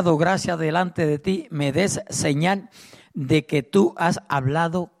he hallado gracia delante de ti, me des señal de que tú has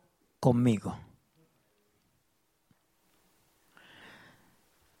hablado conmigo.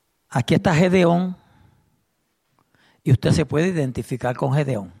 Aquí está Gedeón y usted se puede identificar con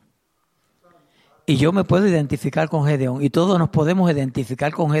Gedeón. Y yo me puedo identificar con Gedeón y todos nos podemos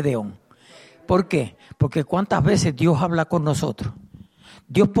identificar con Gedeón. ¿Por qué? Porque cuántas veces Dios habla con nosotros.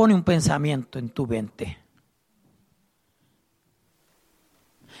 Dios pone un pensamiento en tu mente.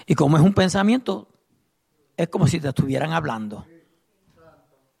 Y como es un pensamiento, es como si te estuvieran hablando.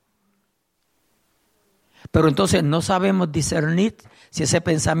 Pero entonces no sabemos discernir si ese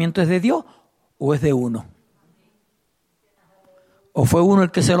pensamiento es de Dios o es de uno. O fue uno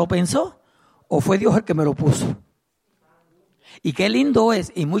el que se lo pensó o fue Dios el que me lo puso. Y qué lindo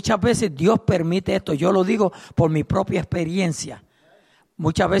es, y muchas veces Dios permite esto, yo lo digo por mi propia experiencia.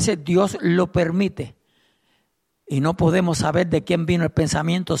 Muchas veces Dios lo permite y no podemos saber de quién vino el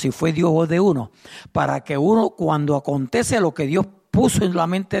pensamiento, si fue Dios o de uno, para que uno cuando acontece lo que Dios puso en la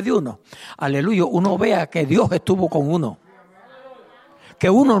mente de uno, aleluya, uno vea que Dios estuvo con uno, que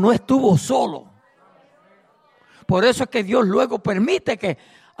uno no estuvo solo. Por eso es que Dios luego permite que,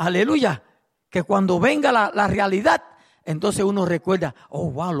 aleluya, que cuando venga la realidad, entonces uno recuerda,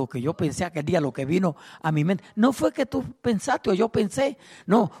 oh, wow, lo que yo pensé aquel día, lo que vino a mi mente. No fue que tú pensaste o yo pensé,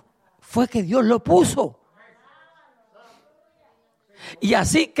 no, fue que Dios lo puso. Y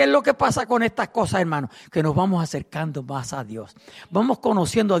así, ¿qué es lo que pasa con estas cosas, hermanos? Que nos vamos acercando más a Dios. Vamos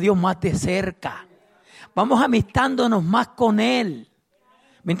conociendo a Dios más de cerca. Vamos amistándonos más con Él.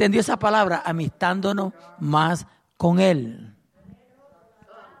 ¿Me entendió esa palabra? Amistándonos más con Él.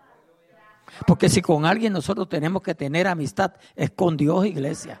 Porque si con alguien nosotros tenemos que tener amistad, es con Dios,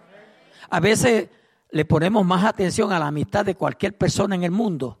 iglesia. A veces le ponemos más atención a la amistad de cualquier persona en el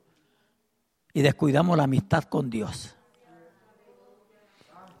mundo y descuidamos la amistad con Dios.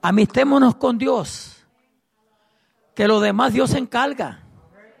 Amistémonos con Dios, que lo demás Dios se encarga.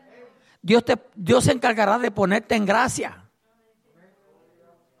 Dios se encargará de ponerte en gracia.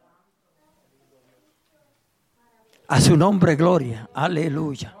 A su nombre gloria,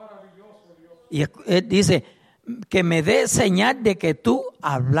 aleluya. Y él dice, que me dé señal de que tú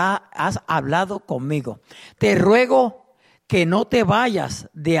has hablado conmigo. Te ruego que no te vayas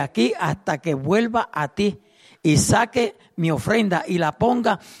de aquí hasta que vuelva a ti y saque mi ofrenda y la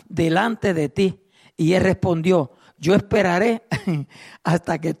ponga delante de ti. Y él respondió, yo esperaré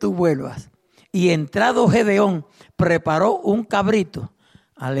hasta que tú vuelvas. Y entrado Gedeón, preparó un cabrito.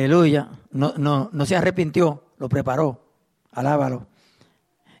 Aleluya. No se arrepintió, lo preparó. Alábalo.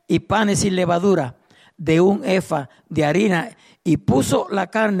 Y panes sin levadura de un efa de harina y puso la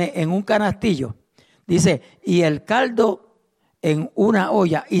carne en un canastillo. Dice, y el caldo en una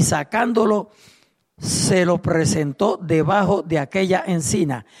olla y sacándolo se lo presentó debajo de aquella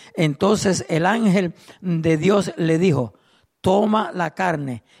encina. Entonces el ángel de Dios le dijo, toma la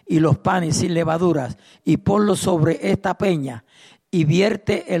carne y los panes sin levaduras y ponlos sobre esta peña y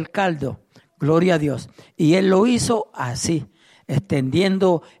vierte el caldo. Gloria a Dios. Y él lo hizo así.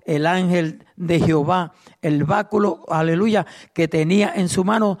 Extendiendo el ángel de Jehová el báculo, aleluya, que tenía en su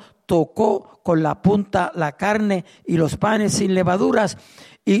mano, tocó con la punta la carne y los panes sin levaduras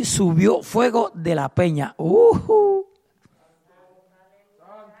y subió fuego de la peña.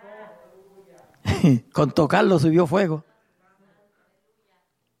 Con tocarlo subió fuego.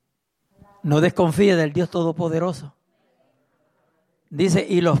 No desconfíe del Dios Todopoderoso. Dice,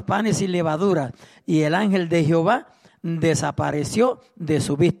 y los panes sin levaduras, y el ángel de Jehová desapareció de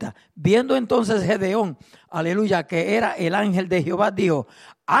su vista. Viendo entonces Gedeón, aleluya, que era el ángel de Jehová, dijo,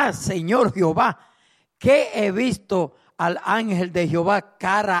 Señor Jehová, que he visto al ángel de Jehová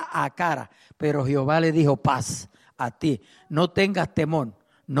cara a cara. Pero Jehová le dijo, paz a ti, no tengas temor,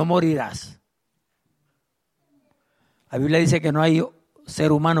 no morirás. La Biblia dice que no hay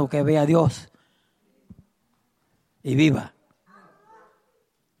ser humano que vea a Dios y viva.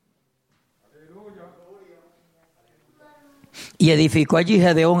 Y edificó allí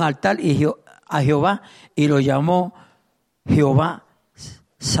Gedeón altar a Jehová y lo llamó Jehová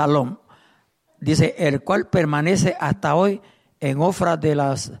Salom. Dice, el cual permanece hasta hoy en Ofra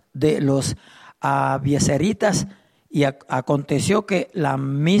de los abiezeritas. Y aconteció que la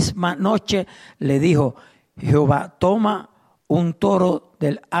misma noche le dijo, Jehová, toma un toro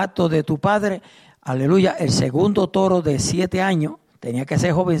del hato de tu padre, aleluya, el segundo toro de 7 años, tenía que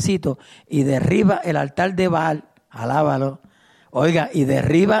ser jovencito, y derriba el altar de Baal, alábalo. Oiga, y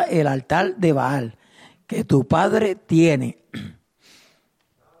derriba el altar de Baal que tu padre tiene.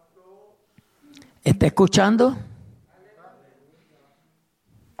 ¿Está escuchando?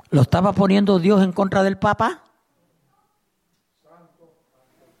 ¿Lo estaba poniendo Dios en contra del papá?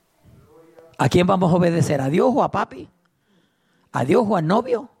 ¿A quién vamos a obedecer? ¿A Dios o a papi? ¿A Dios o al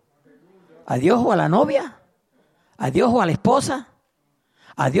novio? ¿A Dios o a la novia? ¿A Dios o a la esposa?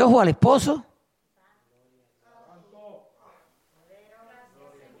 ¿A Dios o al esposo?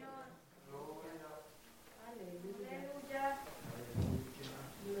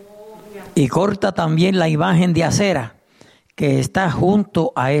 Y corta también la imagen de acera que está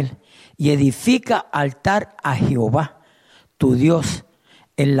junto a él y edifica altar a Jehová, tu Dios,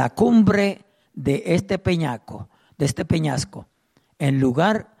 en la cumbre de este peñasco, en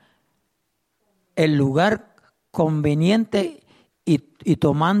lugar conveniente y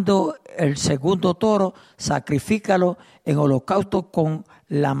tomando el segundo toro, sacrifícalo en holocausto con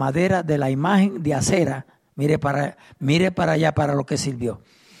la madera de la imagen de acera. Mire para allá para lo que sirvió,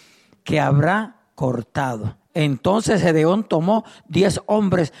 que habrá cortado. Entonces Gedeón tomó 10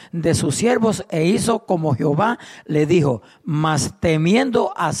 hombres de sus siervos e hizo como Jehová le dijo, mas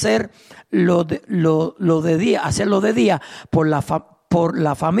temiendo hacerlo de día por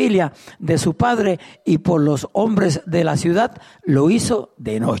la familia de su padre y por los hombres de la ciudad, lo hizo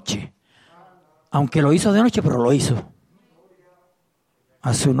de noche. Aunque lo hizo de noche, pero lo hizo.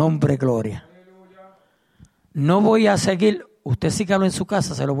 A su nombre, gloria. No voy a seguir, usted sígalo en su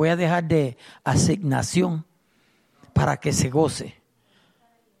casa, se lo voy a dejar de asignación para que se goce.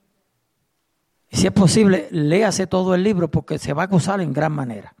 Y si es posible, léase todo el libro porque se va a gozar en gran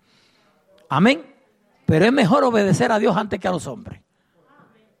manera. Amén. Pero es mejor obedecer a Dios antes que a los hombres.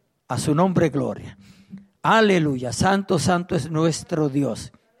 A su nombre, gloria. Aleluya. Santo, santo es nuestro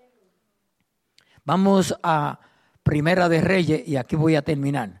Dios. Vamos a Primera de Reyes y aquí voy a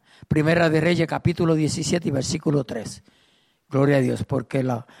terminar. Primera de Reyes, capítulo 17 y versículo 3. Gloria a Dios, porque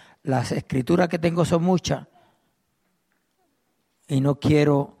las escrituras que tengo son muchas y no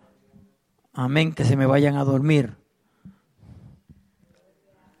quiero, amén, que se me vayan a dormir.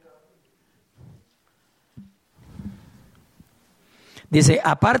 Dice,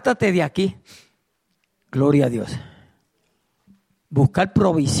 apártate de aquí, gloria a Dios. Buscar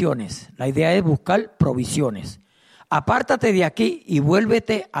provisiones, la idea es buscar provisiones. Apártate de aquí y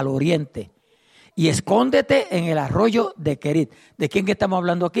vuélvete al oriente y escóndete en el arroyo de Querit. ¿De quién que estamos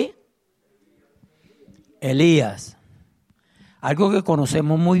hablando aquí? Elías. Algo que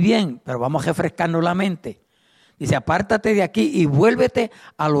conocemos muy bien, pero vamos a refrescarnos la mente. Dice, apártate de aquí y vuélvete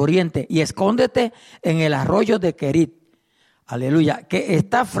al oriente y escóndete en el arroyo de Querit. Aleluya, que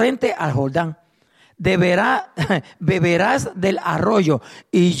está frente al Jordán. Beberás del arroyo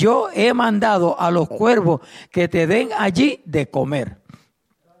y yo he mandado a los cuervos que te den allí de comer.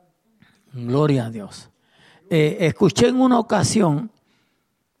 Gloria a Dios. Escuché en una ocasión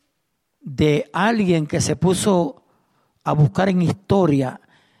de alguien que se puso a buscar en historia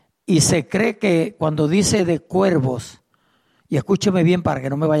y se cree que cuando dice de cuervos, y escúcheme bien para que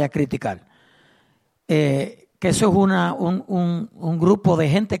no me vaya a criticar, que eso es un grupo de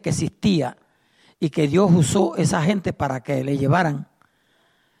gente que existía y que Dios usó esa gente para que le llevaran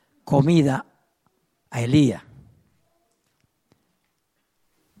comida a Elías.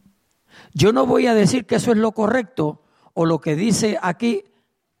 Yo no voy a decir que eso es lo correcto o lo que dice aquí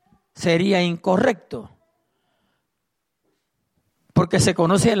sería incorrecto, porque se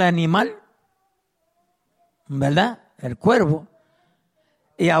conoce el animal, ¿verdad? El cuervo.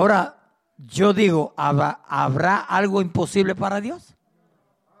 Y ahora yo digo, ¿habrá algo imposible para Dios?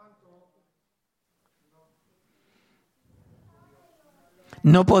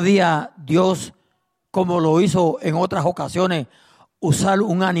 ¿No podía Dios, como lo hizo en otras ocasiones, usar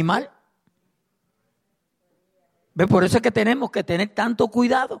un animal? ¿Ve? Por eso es que tenemos que tener tanto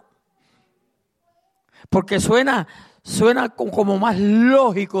cuidado. Porque suena como más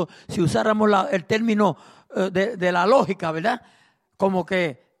lógico si usáramos el término de la lógica, ¿verdad? Como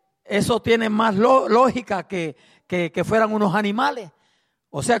que eso tiene más lógica que fueran unos animales.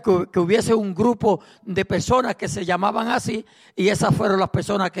 O sea, que hubiese un grupo de personas que se llamaban así y esas fueron las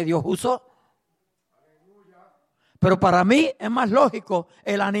personas que Dios usó. Pero para mí es más lógico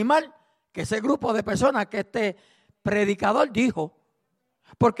el animal que ese grupo de personas que este predicador dijo.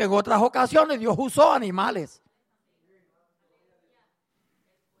 Porque en otras ocasiones Dios usó animales.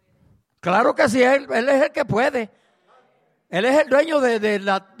 Claro que sí, Él es el que puede. Él es el dueño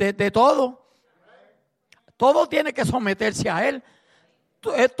de todo. Todo tiene que someterse a Él.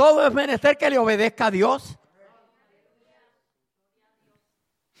 Todo es menester que le obedezca a Dios.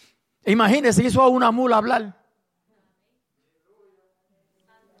 Imagínese, hizo a una mula hablar.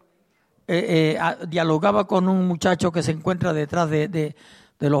 Dialogaba con un muchacho que se encuentra detrás de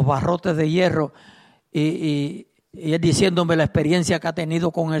los barrotes de hierro y él diciéndome la experiencia que ha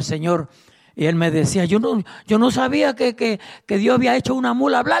tenido con el Señor. Y él me decía, yo no sabía que Dios había hecho una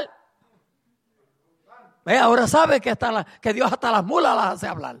mula hablar. Ahora sabe que Dios hasta las mulas las hace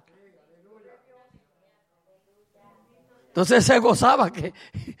hablar. Entonces se gozaba que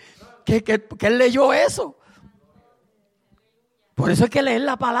él leyó eso. Por eso hay que leer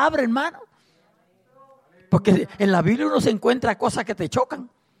la palabra, hermano. Porque en la Biblia uno se encuentra cosas que te chocan,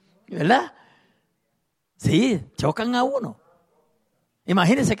 ¿verdad? Sí, chocan a uno.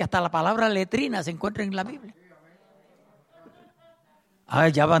 Imagínense que hasta la palabra letrina se encuentra en la Biblia.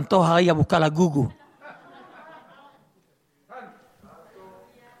 Ay, ya van todos ahí a buscar a Google.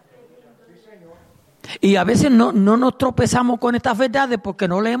 Y a veces no nos tropezamos con estas verdades porque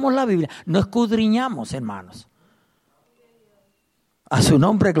no leemos la Biblia. No escudriñamos, hermanos. A su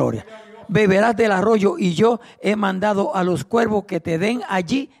nombre, gloria. Beberás del arroyo y yo he mandado a los cuervos que te den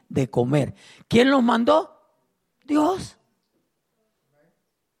allí de comer. ¿Quién los mandó? Dios.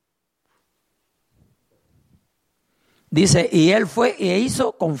 Dice, y él fue e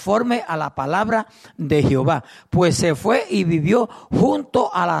hizo conforme a la palabra de Jehová. Pues se fue y vivió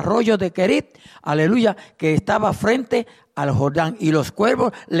junto al arroyo de Querit, aleluya, que estaba frente al Jordán. Y los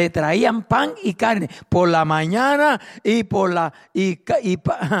cuervos le traían pan y carne por la mañana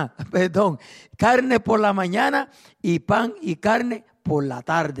carne por la mañana y pan y carne por la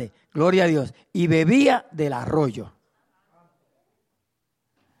tarde. Gloria a Dios. Y bebía del arroyo.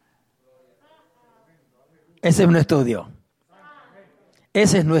 Ese es nuestro Dios.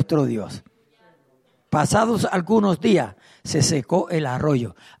 Ese es nuestro Dios. Pasados algunos días se secó el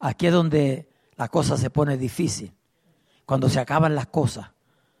arroyo. Aquí es donde la cosa se pone difícil. Cuando se acaban las cosas.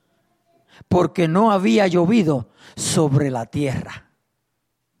 Porque no había llovido sobre la tierra.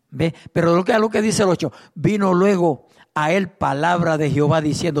 ¿Ve? Pero lo que dice el 8. Vino luego a él palabra de Jehová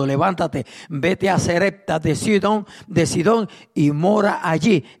diciendo, levántate, vete a Sarepta de Sidón y mora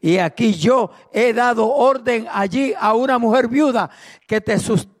allí. Y aquí yo he dado orden allí a una mujer viuda que te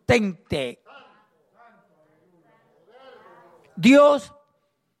sustente. Dios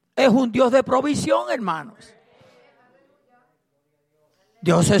es un Dios de provisión, hermanos.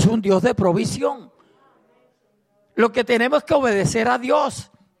 Dios es un Dios de provisión. Lo que tenemos es que obedecer a Dios.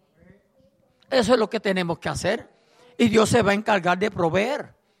 Eso es lo que tenemos que hacer. Y Dios se va a encargar de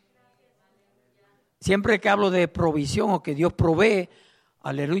proveer. Siempre que hablo de provisión o que Dios provee,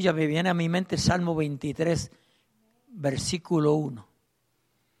 aleluya, me viene a mi mente el Salmo 23, versículo 1.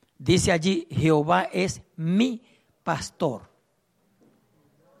 Dice allí, Jehová es mi pastor.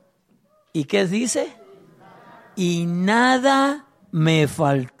 ¿Y qué dice? Y nada me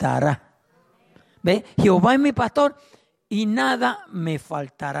faltará. ¿Ve? Jehová es mi pastor y nada me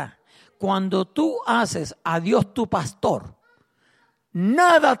faltará. Cuando tú haces a Dios tu pastor,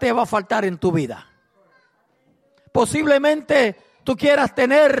 nada te va a faltar en tu vida. Posiblemente tú quieras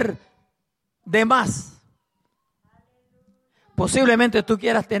tener de más. Posiblemente tú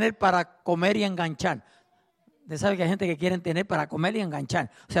quieras tener para comer y enganchar. Usted sabe que hay gente que quiere tener para comer y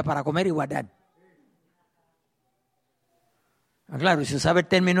enganchar. O sea, para comer y guardar. Claro, y se sabe el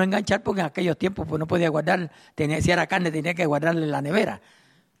término enganchar porque en aquellos tiempos pues no podía guardar. Si era carne tenía que guardarla en la nevera.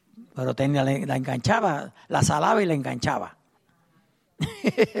 Pero la enganchaba, la salaba y la enganchaba.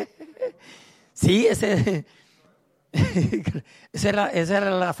 Sí, esa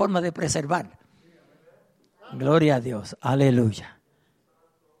era la forma de preservar. Gloria a Dios, aleluya.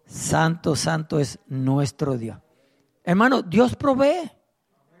 Santo, santo es nuestro Dios. Hermano, Dios provee.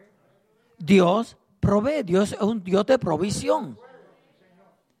 Dios provee. Dios es un Dios de provisión.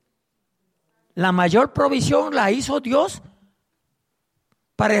 La mayor provisión la hizo Dios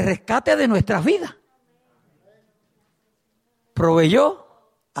para el rescate de nuestras vidas. Proveyó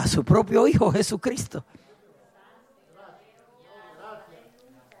a su propio Hijo Jesucristo.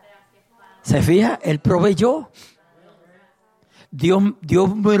 ¿Se fija? Él proveyó. Dios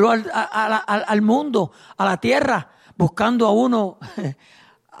miró al mundo, a la tierra, buscando a uno.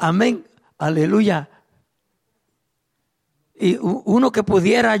 Amén. Aleluya. Y uno que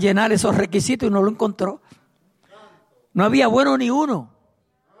pudiera llenar esos requisitos y no lo encontró. No había bueno ni uno.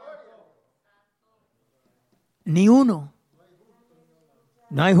 Ni uno.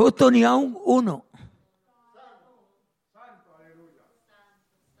 No hay justo ni aún uno.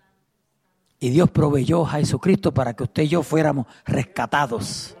 Y Dios proveyó a Jesucristo para que usted y yo fuéramos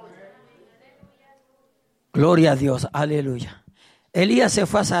rescatados. Gloria a Dios, aleluya. Elías se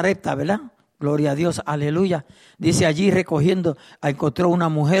fue a Sarepta, ¿verdad? Gloria a Dios, aleluya. Dice allí encontró una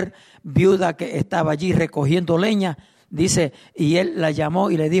mujer viuda que estaba allí recogiendo leña. Dice, y él la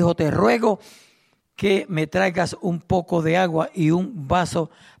llamó y le dijo, te ruego que me traigas un poco de agua y un vaso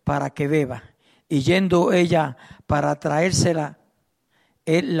para que beba. Y yendo ella para traérsela,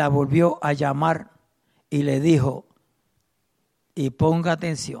 él la volvió a llamar y le dijo, y ponga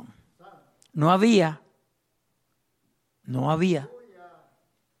atención, no había.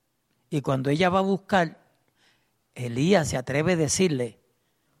 Y cuando ella va a buscar, Elías se atreve a decirle,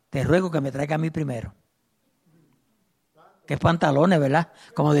 te ruego que me traiga a mí primero. Qué pantalones, ¿verdad?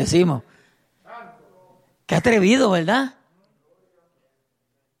 Como decimos. Qué atrevido, ¿verdad?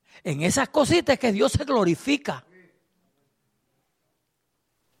 En esas cositas que Dios se glorifica.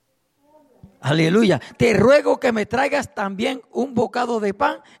 Aleluya. Te ruego que me traigas también un bocado de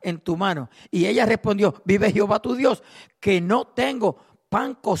pan en tu mano. Y ella respondió, vive Jehová tu Dios, que no tengo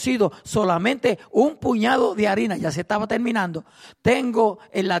pan cocido, solamente un puñado de harina. Ya se estaba terminando. Tengo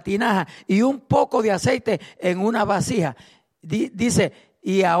en la tinaja y un poco de aceite en una vasija. Dice,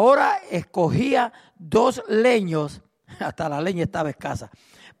 y ahora escogía 2 leños, hasta la leña estaba escasa,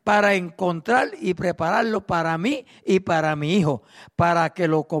 para encontrar y prepararlo para mí y para mi hijo, para que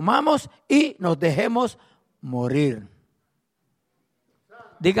lo comamos y nos dejemos morir.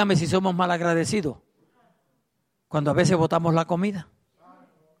 Dígame si somos mal agradecidos cuando a veces botamos la comida,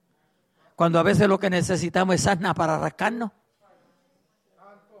 cuando a veces lo que necesitamos es sarna para rascarnos.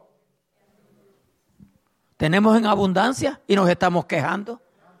 Tenemos en abundancia y nos estamos quejando.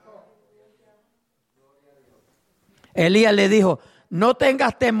 Elías le dijo, no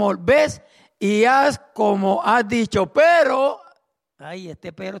tengas temor, ves y haz como has dicho, pero, ay,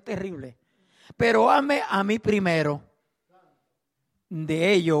 este pero es terrible, pero hazme a mí primero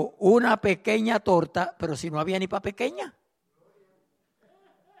de ello una pequeña torta, pero si no había ni para pequeña.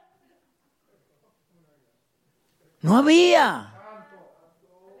 No había.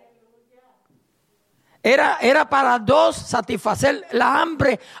 Era para 2 satisfacer la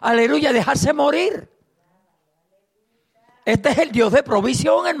hambre, aleluya, dejarse morir. Este es el Dios de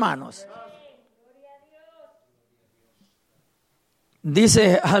provisión, hermanos.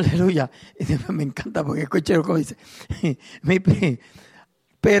 Dice, aleluya, me encanta porque escuché lo que dice.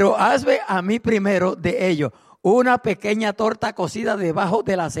 Pero hazme a mí primero de ello una pequeña torta cocida debajo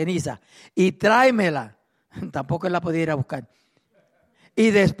de la ceniza y tráemela. Tampoco la podía ir a buscar. Y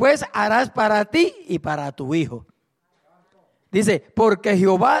después harás para ti y para tu hijo. Dice, porque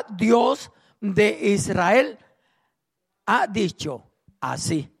Jehová Dios de Israel ha dicho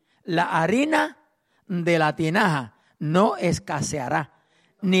así, la harina de la tinaja no escaseará,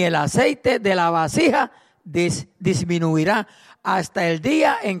 ni el aceite de la vasija disminuirá hasta el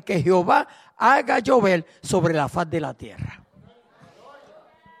día en que Jehová haga llover sobre la faz de la tierra.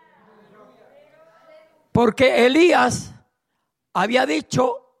 Porque Elías había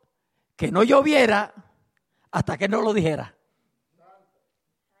dicho que no lloviera hasta que no lo dijera.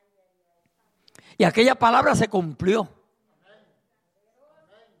 Y aquella palabra se cumplió.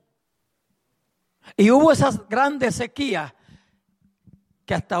 Y hubo esas grandes sequías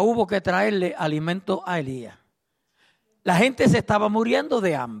que hasta hubo que traerle alimento a Elías. La gente se estaba muriendo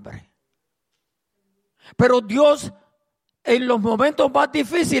de hambre. Pero Dios, en los momentos más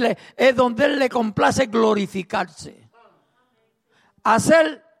difíciles, es donde Él le complace glorificarse.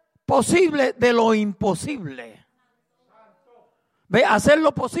 Hacer posible de lo imposible. Ve, hacer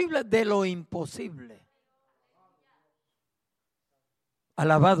lo posible de lo imposible.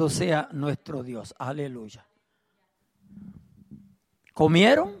 Alabado sea nuestro Dios. Aleluya.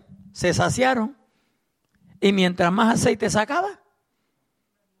 Comieron, se saciaron. Y mientras más aceite sacaba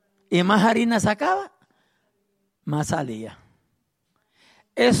y más harina sacaba, más salía.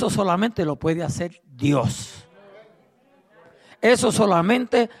 Eso solamente lo puede hacer Dios. Eso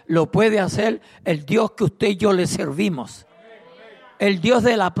solamente lo puede hacer el Dios que usted y yo le servimos. El Dios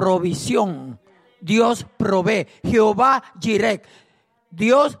de la provisión. Dios provee. Jehová Jireh.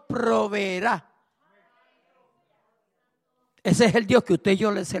 Dios proveerá. Ese es el Dios que usted y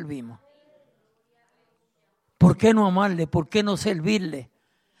yo le servimos. ¿Por qué no amarle? ¿Por qué no servirle?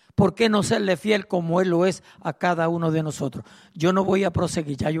 ¿Por qué no serle fiel como Él lo es a cada uno de nosotros? Yo no voy a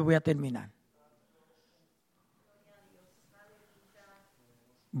proseguir, ya yo voy a terminar.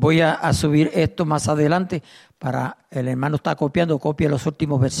 Voy a subir esto más adelante para, el hermano está copiando, copia los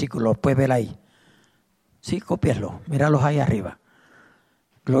últimos versículos, puedes ver ahí. Sí, cópialo, míralos ahí arriba.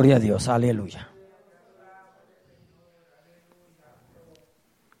 Gloria a Dios, aleluya.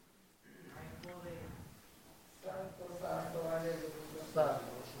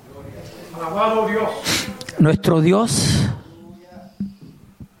 Alabado Dios. Nuestro Dios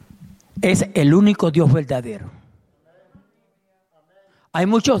es el único Dios verdadero. Hay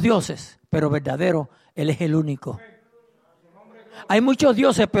muchos dioses, pero verdadero, Él es el único. Hay muchos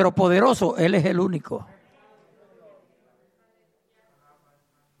dioses, pero poderoso, Él es el único.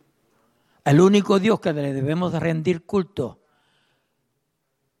 El único Dios que le debemos rendir culto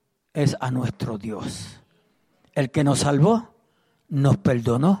es a nuestro Dios. El que nos salvó, nos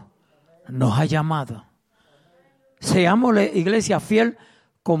perdonó, nos ha llamado. Seámosle, iglesia, fiel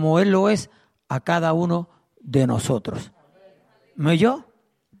como Él lo es a cada uno de nosotros. ¿Me oyó?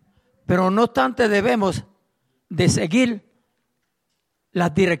 Pero no obstante debemos de seguir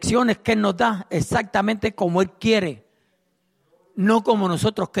las direcciones que Él nos da exactamente como Él quiere, no como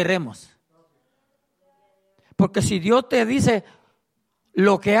nosotros queremos. Porque si Dios te dice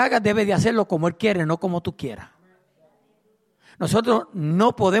lo que hagas, debes de hacerlo como Él quiere, no como tú quieras. Nosotros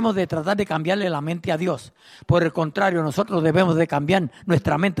no podemos de tratar de cambiarle la mente a Dios. Por el contrario, nosotros debemos de cambiar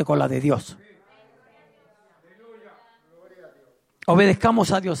nuestra mente con la de Dios.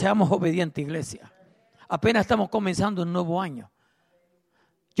 Obedezcamos a Dios, seamos obedientes, iglesia. Apenas estamos comenzando un nuevo año.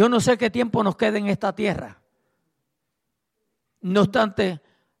 Yo no sé qué tiempo nos queda en esta tierra. No obstante,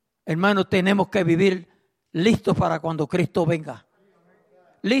 hermanos, tenemos que vivir listos para cuando Cristo venga.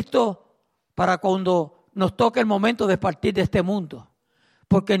 Listos para cuando nos toque el momento de partir de este mundo.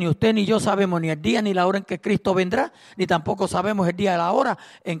 Porque ni usted ni yo sabemos ni el día ni la hora en que Cristo vendrá, ni tampoco sabemos el día y la hora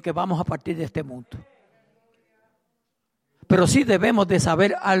en que vamos a partir de este mundo. Pero sí debemos de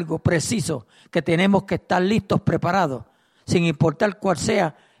saber algo preciso, que tenemos que estar listos, preparados, sin importar cuál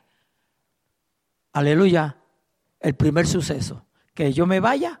sea, aleluya, el primer suceso, que yo me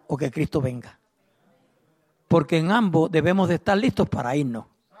vaya o que Cristo venga. Porque en ambos debemos de estar listos para irnos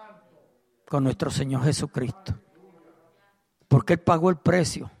con nuestro Señor Jesucristo. Porque Él pagó el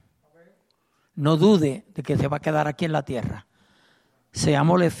precio. No dude de que se va a quedar aquí en la tierra.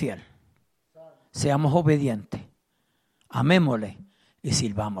 Seámosle fiel, seamos obedientes. Amémosle y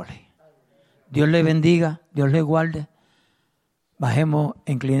sirvámosle. Dios le bendiga, Dios le guarde. Bajemos,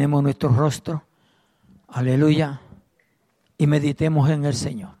 inclinemos nuestro rostro. Aleluya. Y meditemos en el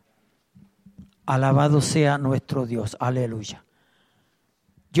Señor. Alabado sea nuestro Dios. Aleluya.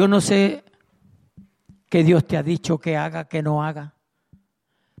 Yo no sé qué Dios te ha dicho que haga, que no haga.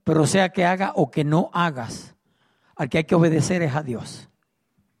 Pero sea que haga o que no hagas, al que hay que obedecer es a Dios.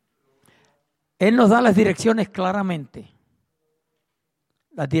 Él nos da las direcciones claramente.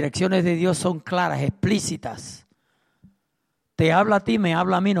 Las direcciones de Dios son claras, explícitas. Te habla a ti, me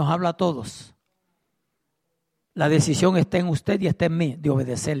habla a mí, nos habla a todos. La decisión está en usted y está en mí de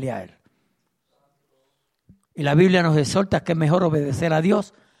obedecerle a Él. Y la Biblia nos exhorta que es mejor obedecer a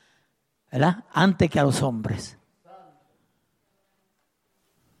Dios, ¿verdad?, antes que a los hombres.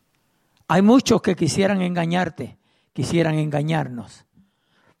 Hay muchos que quisieran engañarte, quisieran engañarnos,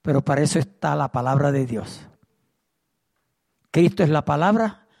 pero para eso está la palabra de Dios. Cristo es la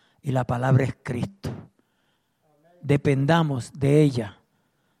palabra y la palabra es Cristo. Dependamos de ella,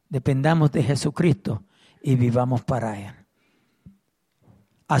 dependamos de Jesucristo y vivamos para Él.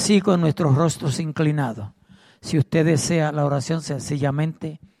 Así con nuestros rostros inclinados, si usted desea la oración,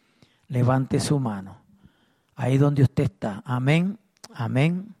 sencillamente levante su mano. Ahí donde usted está. Amén,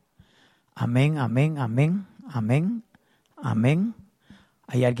 amén, amén, amén, amén, amén, amén.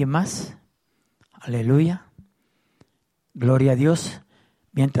 ¿Hay alguien más? Aleluya. Gloria a Dios.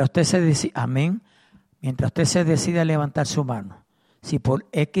 Mientras usted se decide, amén, mientras usted se decide a levantar su mano, si por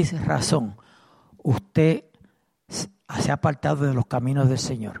X razón usted se ha apartado de los caminos del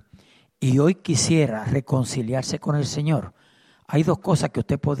Señor y hoy quisiera reconciliarse con el Señor, hay dos cosas que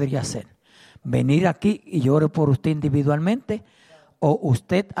usted podría hacer. Venir aquí y yo ore por usted individualmente, o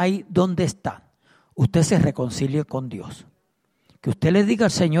usted ahí donde está, usted se reconcilie con Dios. Que usted le diga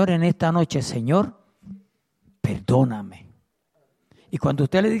al Señor en esta noche: Señor, perdóname. Y cuando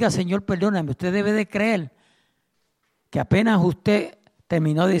usted le diga: Señor, perdóname, usted debe de creer que apenas usted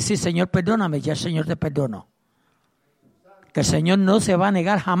terminó de decir: Señor, perdóname, ya el Señor te perdonó. Que el Señor no se va a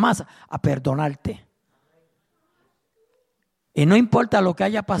negar jamás a perdonarte. Y no importa lo que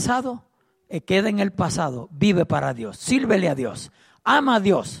haya pasado, queda en el pasado. Vive para Dios, sírvele a Dios, ama a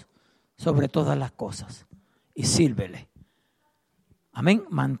Dios sobre todas las cosas y sírvele. Amén.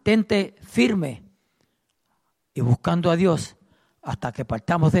 Mantente firme y buscando a Dios hasta que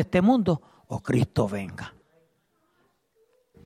partamos de este mundo o Cristo venga.